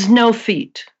is no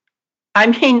feat. I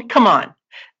mean, come on.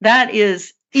 That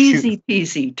is easy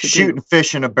peasy to do. Shooting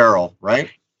fish in a barrel,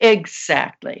 right?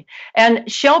 Exactly.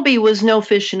 And Shelby was no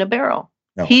fish in a barrel.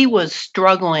 No. He was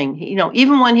struggling,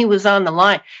 even when he was on the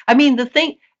line. I mean, the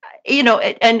thing,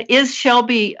 and is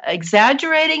Shelby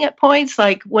exaggerating at points,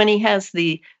 like when he has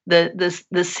the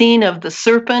scene of the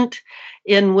serpent,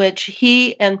 in which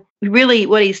he, and really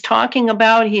what he's talking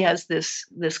about, he has this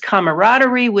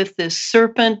camaraderie with this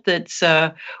serpent that's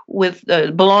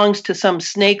belongs to some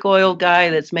snake oil guy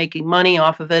that's making money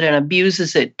off of it and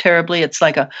abuses it terribly. It's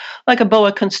like a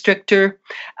boa constrictor,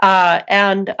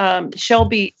 and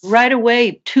Shelby right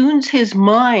away tunes his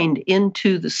mind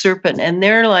into the serpent, and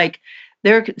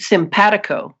they're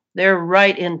simpatico. They're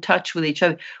right in touch with each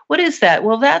other. What is that?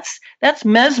 Well, that's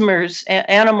Mesmer's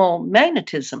animal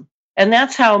magnetism. And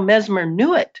that's how Mesmer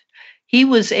knew it. He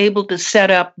was able to set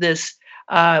up this,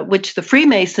 which the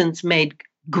Freemasons made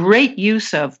great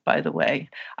use of, by the way.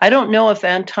 I don't know if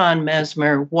Anton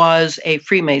Mesmer was a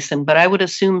Freemason, but I would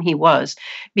assume he was,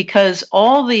 because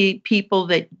all the people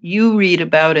that you read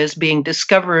about as being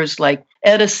discoverers, like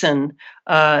Edison,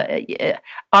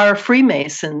 are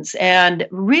Freemasons, and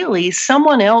really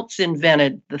someone else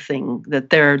invented the thing that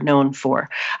they're known for.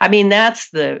 I mean, that's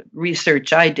the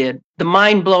research I did. The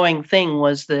mind-blowing thing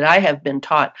was that I have been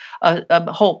taught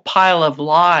a whole pile of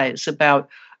lies about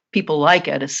people like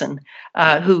Edison,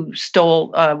 who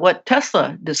stole what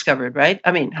Tesla discovered, right?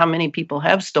 I mean, how many people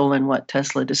have stolen what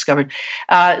Tesla discovered?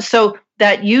 So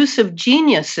that use of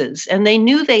geniuses, and they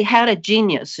knew they had a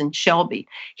genius in Shelby.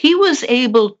 He was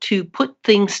able to put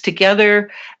things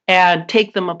together and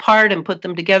take them apart and put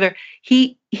them together.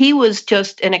 He was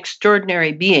just an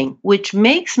extraordinary being, which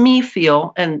makes me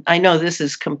feel, and I know this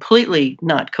is completely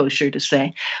not kosher to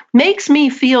say, makes me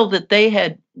feel that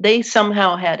they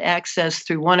somehow had access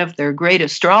through one of their great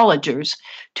astrologers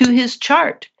to his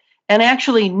chart and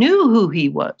actually knew who he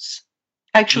was,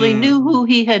 actually knew who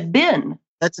he had been.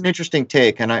 That's an interesting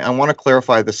take. And I want to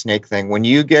clarify the snake thing. When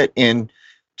you get into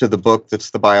the book that's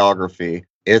the biography,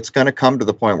 it's going to come to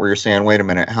the point where you're saying, wait a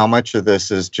minute, how much of this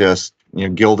is just,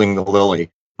 gilding the lily?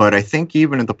 But I think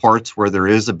even in the parts where there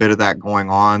is a bit of that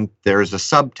going on, there's a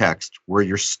subtext where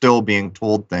you're still being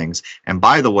told things. And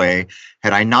by the way,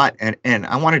 had I not, and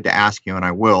I wanted to ask you, and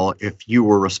I will, if you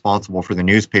were responsible for the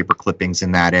newspaper clippings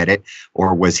in that edit,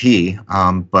 or was he?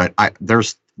 But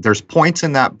there's points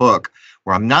in that book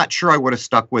where I'm not sure I would have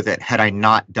stuck with it had I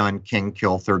not done King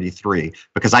Kill 33,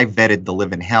 because I vetted the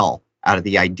living hell out of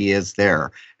the ideas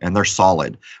there, and they're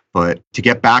solid. But to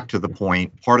get back to the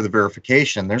point, part of the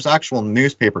verification, there's actual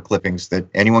newspaper clippings that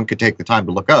anyone could take the time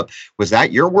to look up. Was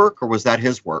that your work or was that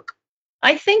his work?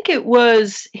 I think it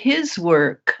was his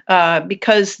work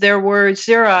because there were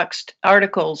Xeroxed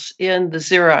articles in the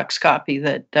Xerox copy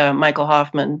that Michael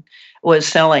Hoffman was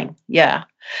selling. Yeah.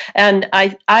 And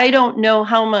I don't know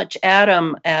how much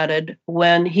Adam added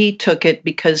when he took it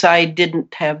because I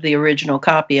didn't have the original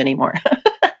copy anymore.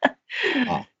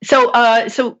 Oh. So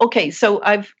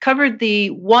I've covered the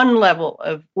one level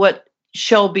of what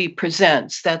Shelby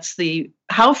presents. That's the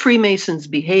how Freemasons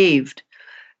behaved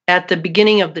at the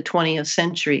beginning of the 20th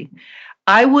century.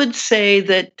 I would say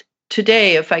that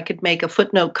today, if I could make a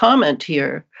footnote comment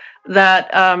here,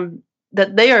 that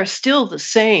that they are still the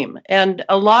same. And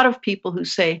a lot of people who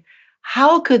say,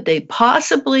 how could they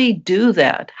possibly do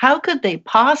that? How could they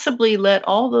possibly let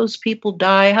all those people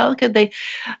die? How could they,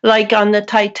 like on the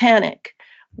Titanic,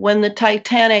 when the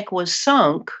Titanic was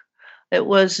sunk, it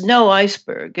was no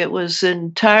iceberg. It was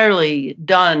entirely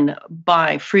done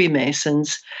by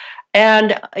Freemasons.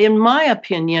 And in my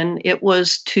opinion, it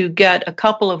was to get a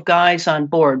couple of guys on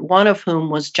board, one of whom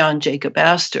was John Jacob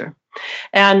Astor.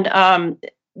 And how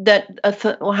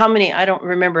many, I don't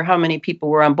remember how many people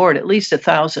were on board, at least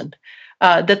 1,000,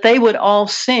 that they would all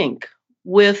sink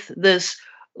with this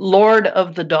Lord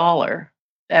of the Dollar,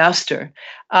 Astor.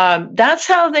 That's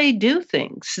how they do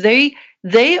things. They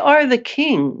are the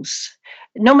kings,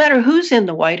 no matter who's in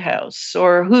the White House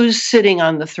or who's sitting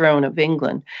on the throne of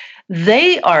England.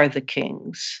 They are the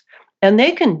kings, and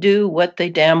they can do what they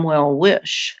damn well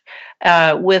wish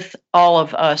with all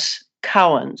of us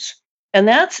Cowans. And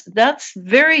that's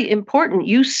very important.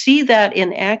 You see that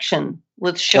in action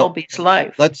with Shelby's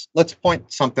life. Let's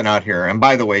point something out here. And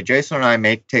by the way, Jason and I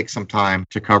may take some time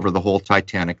to cover the whole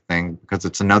Titanic thing because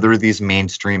it's another of these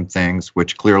mainstream things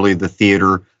which clearly the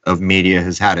theater of media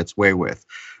has had its way with.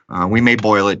 We may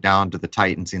boil it down to the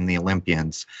Titans and the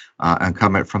Olympians and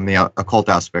come at from the occult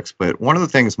aspects. But one of the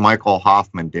things Michael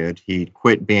Hoffman did, he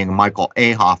quit being Michael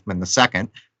A. Hoffman II,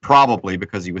 probably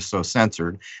because he was so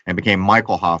censored, and became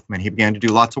Michael Hoffman. He began to do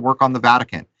lots of work on the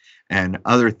Vatican and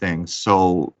other things.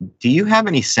 So do you have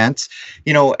any sense,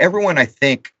 everyone I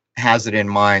think has it in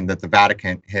mind that the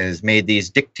Vatican has made these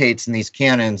dictates and these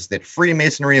canons that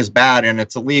Freemasonry is bad and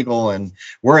it's illegal and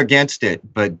we're against it.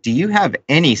 But do you have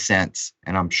any sense,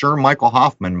 and I'm sure Michael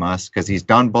Hoffman must, because he's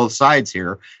done both sides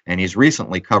here and he's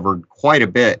recently covered quite a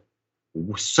bit,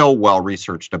 so well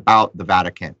researched about the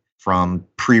Vatican from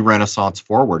pre-Renaissance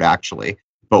forward, actually.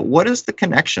 But what is the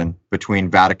connection between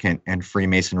Vatican and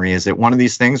Freemasonry? Is it one of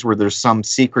these things where there's some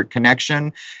secret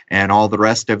connection and all the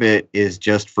rest of it is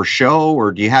just for show,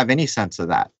 or do you have any sense of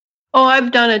that? Oh,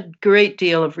 I've done a great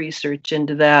deal of research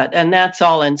into that, and that's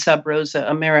all in Sub Rosa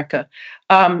America.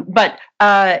 But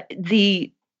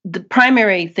the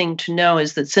primary thing to know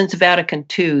is that since Vatican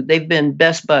II, they've been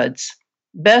best buds.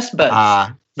 Best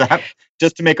buds.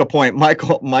 Just to make a point,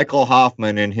 Michael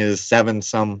Hoffman in his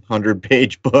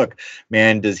 700-page book,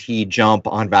 man, does he jump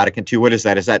on Vatican II? What is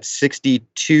that? Is that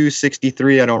 62,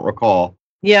 63? I don't recall.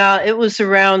 Yeah, it was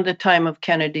around the time of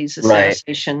Kennedy's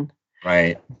assassination.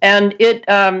 Right. And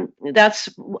that's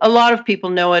a lot of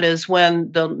people know it as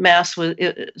when the Mass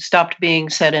stopped being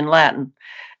said in Latin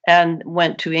and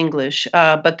went to English.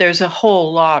 But there's a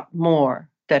whole lot more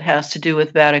that has to do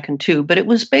with Vatican II. But it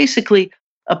was basically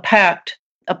a pact.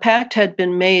 A pact had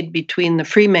been made between the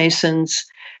Freemasons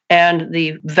and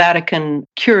the Vatican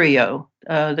Curio,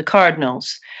 the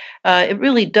cardinals. It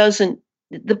really doesn't,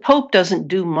 the Pope doesn't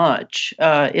do much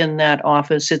in that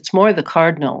office. It's more the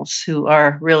cardinals who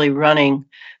are really running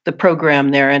the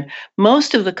program there. And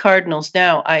most of the cardinals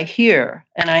now, I hear,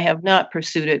 and I have not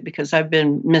pursued it because I've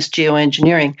been Miss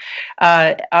Geoengineering,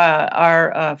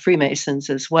 are Freemasons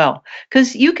as well.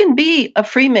 Because you can be a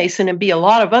Freemason and be a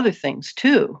lot of other things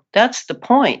too. That's the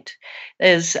point.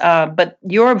 But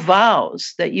your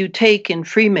vows that you take in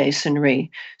Freemasonry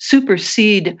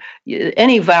supersede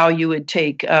any vow you would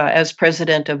take as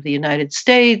President of the United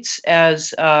States,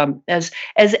 as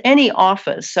any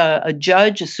office, a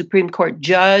judge, a Supreme Court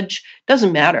judge,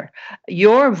 doesn't matter.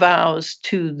 Your vows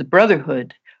to the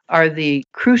Brotherhood are the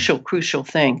crucial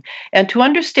thing. And to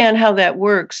understand how that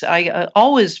works, I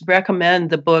always recommend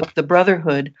the book, The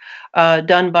Brotherhood,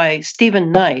 done by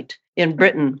Stephen Knight in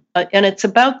Britain. And it's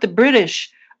about the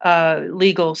British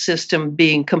legal system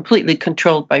being completely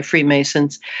controlled by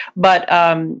Freemasons. But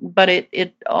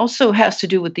it also has to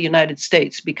do with the United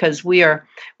States, because we're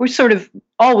sort of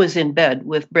always in bed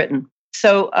with Britain.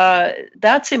 So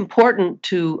that's important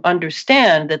to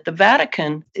understand, that the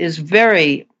Vatican is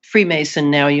very Freemason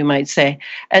now, you might say.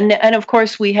 And of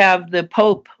course, we have the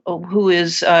Pope, who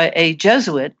is a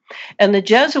Jesuit. And the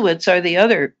Jesuits are the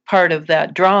other part of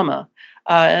that drama.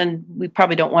 And we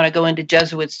probably don't want to go into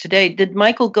Jesuits today. Did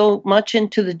Michael go much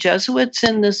into the Jesuits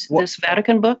in this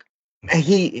Vatican book?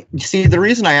 The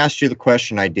reason I asked you the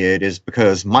question I did is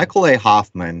because Michael A.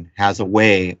 Hoffman has a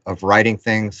way of writing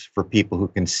things for people who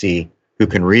can see, who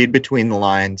can read between the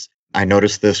lines. I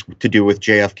noticed this to do with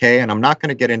JFK, and I'm not going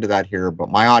to get into that here, but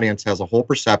my audience has a whole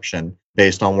perception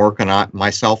based on work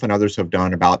myself and others have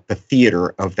done about the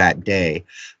theater of that day.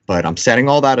 But I'm setting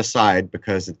all that aside,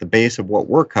 because at the base of what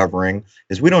we're covering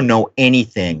is we don't know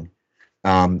anything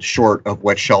short of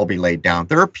what Shelby laid down.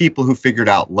 There are people who figured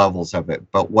out levels of it.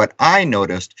 But what I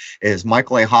noticed is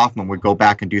Michael A. Hoffman would go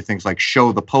back and do things like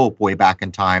show the Pope way back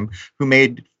in time, who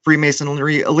made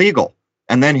Freemasonry illegal.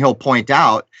 And then he'll point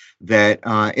out that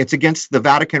it's against the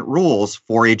Vatican rules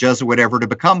for a Jesuit ever to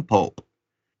become Pope.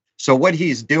 So what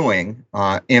he's doing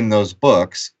in those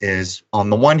books is, on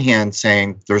the one hand,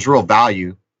 saying there's real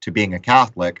value to being a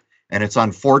Catholic, and it's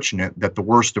unfortunate that the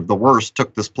worst of the worst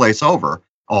took this place over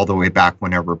all the way back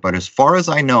whenever. But as far as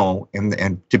I know,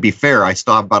 and to be fair, I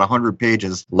still have about 100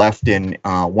 pages left in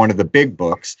one of the big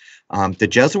books, the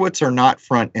Jesuits are not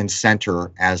front and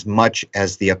center as much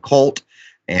as the occult,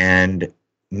 and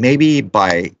maybe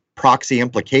by proxy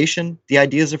implication, the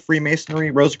ideas of Freemasonry,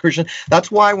 Rosicrucian.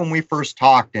 That's why when we first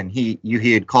talked and he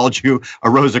had called you a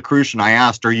Rosicrucian, I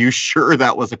asked, are you sure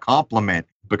that was a compliment?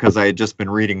 Because I had just been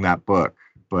reading that book.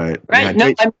 But right,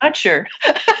 no, I'm not sure.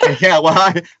 Yeah,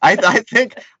 well, I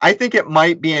think it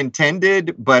might be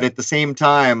intended, but at the same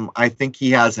time, I think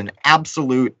he has an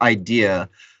absolute idea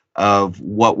of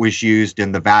what was used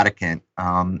in the Vatican.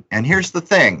 And here's the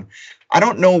thing. I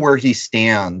don't know where he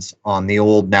stands on the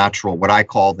old natural, what I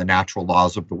call the natural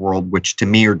laws of the world, which to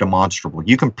me are demonstrable.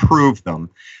 You can prove them.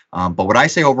 But what I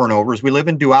say over and over is we live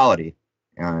in duality.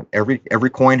 Every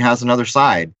coin has another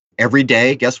side. Every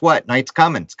day, guess what? Night's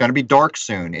coming. It's going to be dark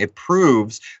soon. It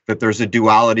proves that there's a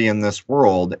duality in this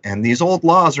world. And these old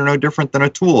laws are no different than a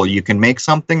tool. You can make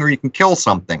something or you can kill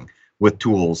something with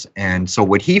tools. And so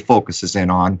what he focuses in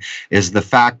on is the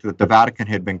fact that the Vatican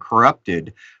had been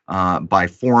corrupted by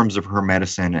forms of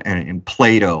Hermeticism and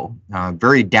Plato,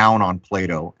 very down on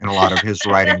Plato in a lot of his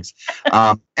writings.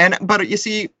 But you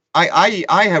see,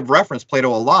 I have referenced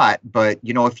Plato a lot, but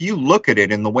if you look at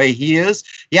it in the way he is,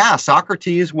 yeah,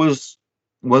 Socrates was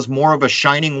more of a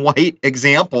shining white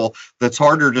example that's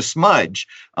harder to smudge,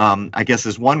 I guess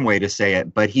is one way to say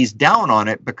it. But he's down on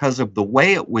it because of the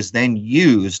way it was then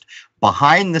used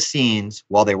behind the scenes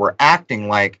while they were acting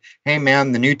like, hey,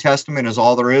 man, the New Testament is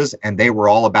all there is. And they were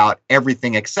all about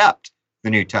everything except the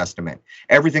New Testament.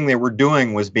 Everything they were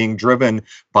doing was being driven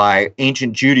by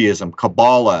ancient Judaism,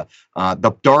 Kabbalah,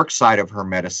 the dark side of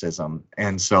Hermeticism.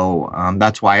 And so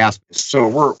that's why I asked. So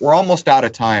we're almost out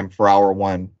of time for hour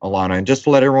one, Alana. And just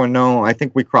to let everyone know, I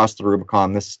think we crossed the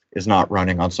Rubicon. This is not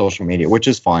running on social media, which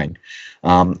is fine.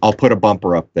 I'll put a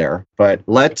bumper up there. But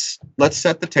let's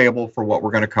set the table for what we're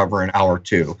going to cover in hour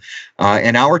two.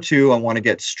 In hour two, I want to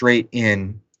get straight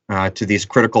in to these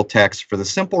critical texts for the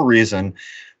simple reason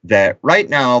that right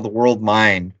now the world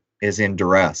mind is in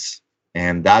duress,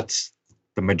 and that's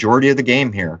the majority of the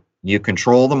game here. You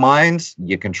control the minds,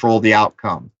 you control the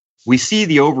outcome. We see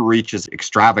the overreach is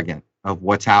extravagant of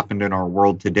what's happened in our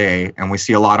world today, and we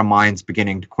see a lot of minds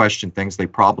beginning to question things they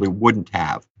probably wouldn't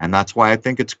have. And that's why I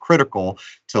think it's critical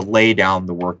to lay down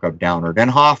the work of Downard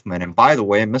and Hoffman. And by the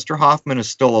way, Mr. Hoffman is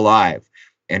still alive.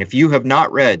 And if you have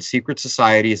not read Secret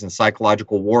Societies and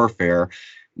Psychological Warfare,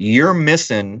 you're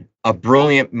missing a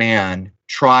brilliant man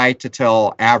try to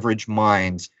tell average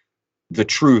minds the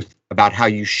truth about how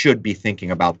you should be thinking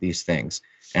about these things.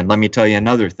 And let me tell you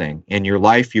another thing. In your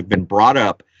life, you've been brought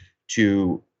up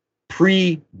to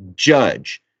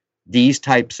prejudge these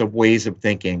types of ways of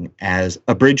thinking as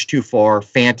a bridge too far,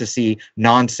 fantasy,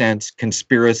 nonsense,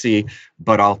 conspiracy.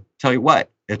 But I'll tell you what,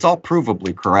 it's all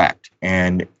provably correct.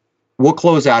 And we'll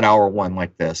close out hour one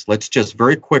like this. Let's just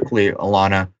very quickly,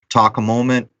 Alana, talk a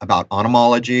moment about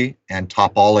onomology and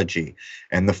topology.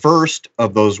 And the first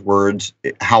of those words,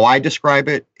 how I describe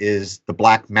it, is the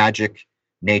black magic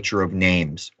nature of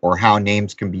names, or how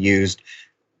names can be used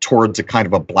towards a kind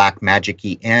of a black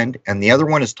magic-y end. And the other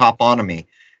one is toponymy.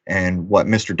 And what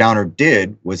Mr. Downer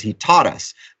did was he taught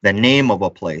us the name of a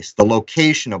place, the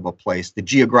location of a place, the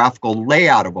geographical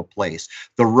layout of a place,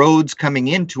 the roads coming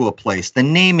into a place, the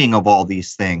naming of all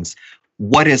these things.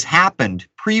 What has happened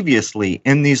previously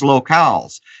in these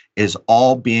locales is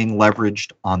all being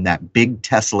leveraged on that big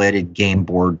tessellated game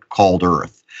board called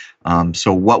Earth.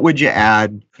 So what would you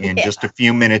add in just a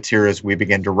few minutes here as we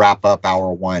begin to wrap up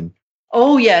hour one?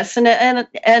 Oh, yes.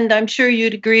 And I'm sure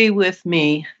you'd agree with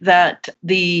me that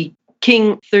the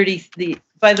King 30,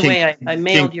 by the way, I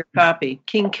mailed your copy,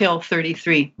 King Kill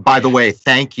 33. By the way,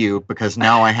 thank you, because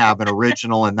now I have an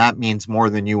original, and that means more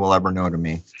than you will ever know to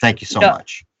me. Thank you so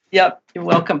much. Yep, you're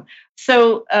welcome.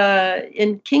 So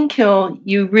in King Kill,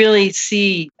 you really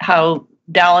see how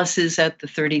Dallas is at the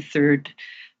 33rd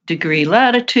degree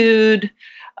latitude.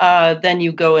 Then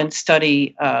you go and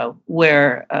study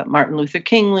where Martin Luther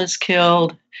King was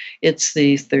killed. It's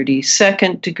the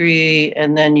 32nd degree.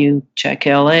 And then you check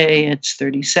LA, it's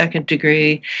 32nd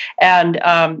degree. And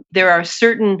there are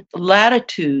certain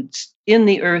latitudes in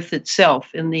the Earth itself,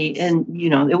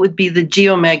 it would be the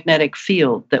geomagnetic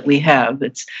field that we have.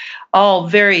 It's all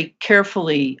very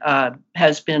carefully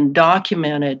has been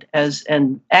documented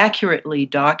and accurately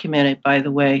documented, by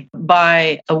the way,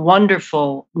 by a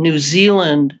wonderful New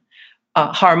Zealand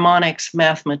harmonics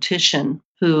mathematician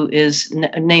who is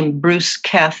named Bruce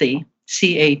Cathie,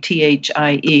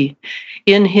 Cathie,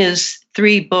 in his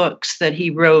 3 books that he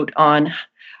wrote on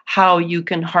how you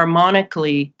can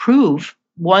harmonically prove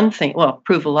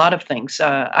prove a lot of things.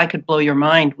 I could blow your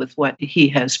mind with what he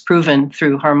has proven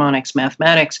through harmonics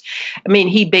mathematics. I mean,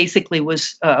 he basically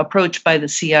was approached by the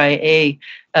CIA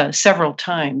several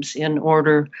times in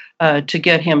order to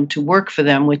get him to work for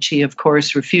them, which he, of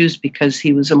course, refused because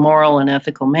he was a moral and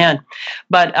ethical man.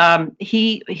 But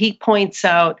he points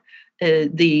out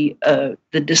the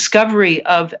discovery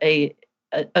of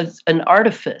an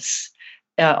artifice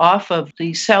off of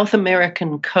the South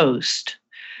American coast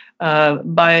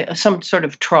by some sort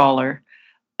of trawler.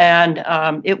 And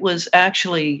it was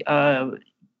actually,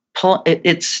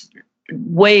 it's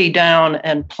way down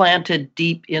and planted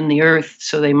deep in the earth.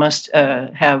 So they must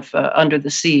have under the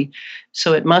sea.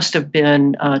 So it must have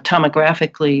been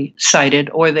tomographically sighted,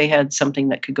 or they had something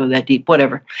that could go that deep,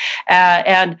 whatever.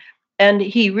 And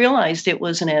he realized it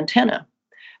was an antenna.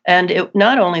 And it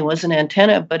not only was an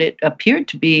antenna, but it appeared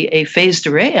to be a phased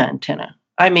array antenna.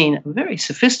 I mean, a very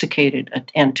sophisticated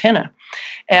antenna.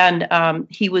 And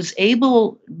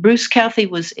Bruce Cathie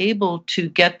was able to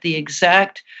get the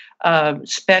exact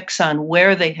specs on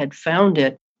where they had found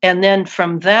it. And then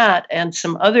from that and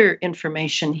some other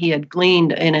information he had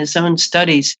gleaned in his own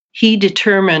studies, he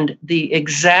determined the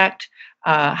exact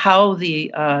how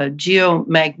the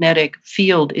geomagnetic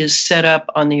field is set up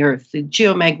on the Earth, the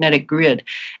geomagnetic grid.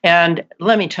 And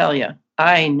let me tell you,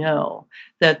 I know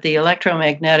that the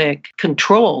electromagnetic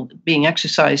control being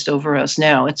exercised over us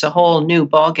now, it's a whole new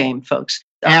ballgame, folks.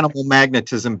 Animal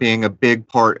magnetism being a big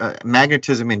part,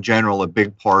 magnetism in general, a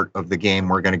big part of the game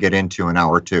we're going to get into in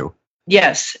hour 2.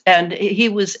 Yes, and he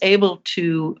was able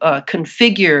to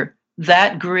configure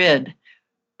that grid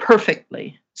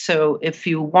perfectly. So if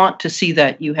you want to see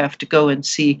that, you have to go and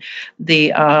see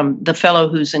the fellow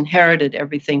who's inherited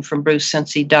everything from Bruce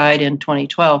since he died in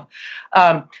 2012.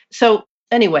 So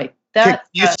anyway, can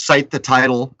you cite the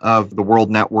title of the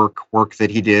World Network work that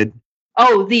he did?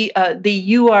 Oh, the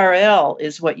URL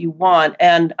is what you want,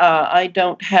 and I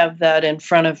don't have that in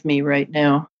front of me right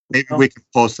now. Maybe we can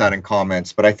post that in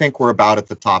comments, but I think we're about at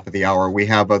the top of the hour. We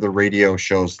have other radio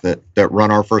shows that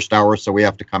run our first hour, so we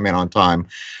have to come in on time.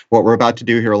 What we're about to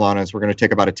do here, Alana, is we're going to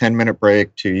take about a 10-minute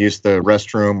break to use the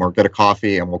restroom or get a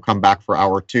coffee, and we'll come back for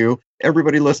hour 2.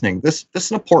 Everybody listening, this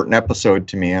is an important episode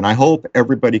to me, and I hope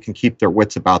everybody can keep their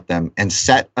wits about them and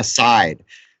set aside,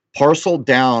 parcel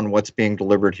down what's being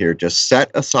delivered here. Just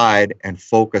set aside and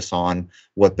focus on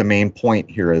what the main point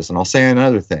here is. And I'll say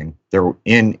another thing.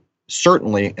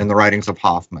 Certainly in the writings of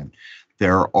Hoffman,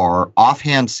 there are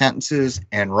offhand sentences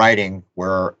and writing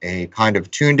where a kind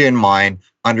of tuned-in mind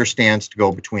understands to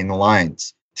go between the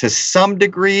lines. To some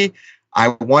degree, I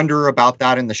wonder about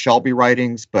that in the Shelby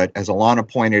writings, but as Alana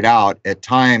pointed out, at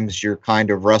times you're kind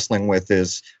of wrestling with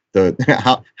is the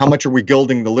how much are we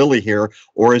gilding the lily here,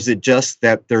 or is it just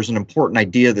that there's an important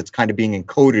idea that's kind of being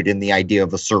encoded in the idea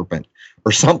of a serpent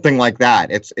or something like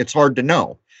that? It's hard to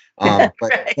know, but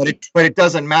it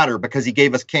doesn't matter because he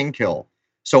gave us King Kill.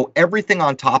 So everything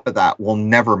on top of that will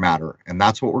never matter. And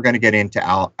that's what we're going to get into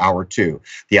hour 2.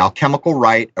 The alchemical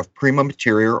right of prima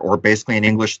materia, or basically in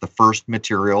English, the first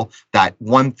material, that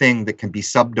one thing that can be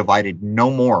subdivided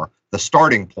no more. The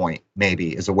starting point,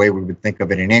 maybe, is a way we would think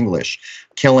of it in English.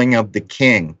 Killing of the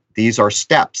king. These are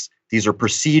steps. These are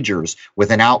procedures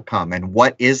with an outcome. And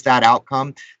what is that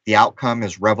outcome? The outcome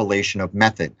is revelation of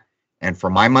method. And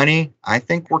for my money, I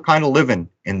think we're kind of living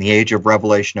in the age of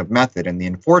revelation of method. And the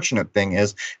unfortunate thing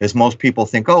is most people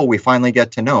think, oh, we finally get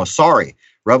to know. Sorry,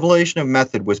 revelation of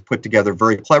method was put together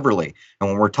very cleverly. And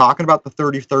when we're talking about the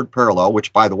 33rd parallel,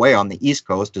 which, by the way, on the East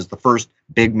Coast is the first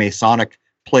big Masonic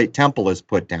plate temple is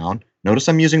put down. Notice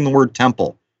I'm using the word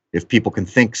temple, if people can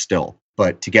think still.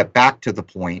 But to get back to the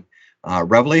point,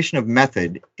 revelation of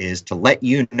method is to let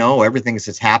you know everything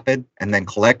that's happened and then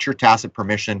collect your tacit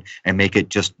permission and make it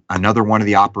just another one of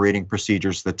the operating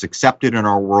procedures that's accepted in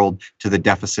our world to the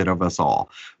deficit of us all.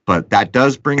 But that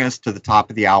does bring us to the top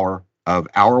of the hour of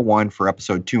hour 1 for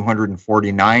episode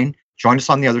 249. Join us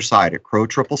on the other side at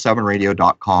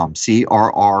crow777radio.com,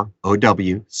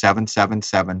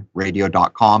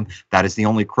 CRROW777radio.com. That is the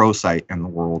only crow site in the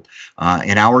world.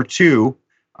 In hour 2,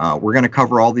 we're going to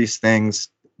cover all these things,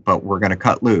 but we're going to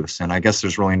cut loose. And I guess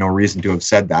there's really no reason to have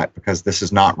said that because this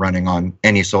is not running on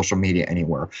any social media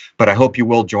anywhere. But I hope you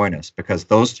will join us because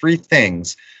those 3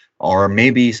 things are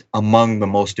maybe among the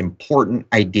most important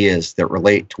ideas that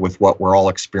relate with what we're all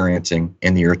experiencing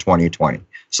in the year 2020.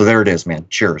 So there it is, man.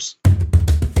 Cheers.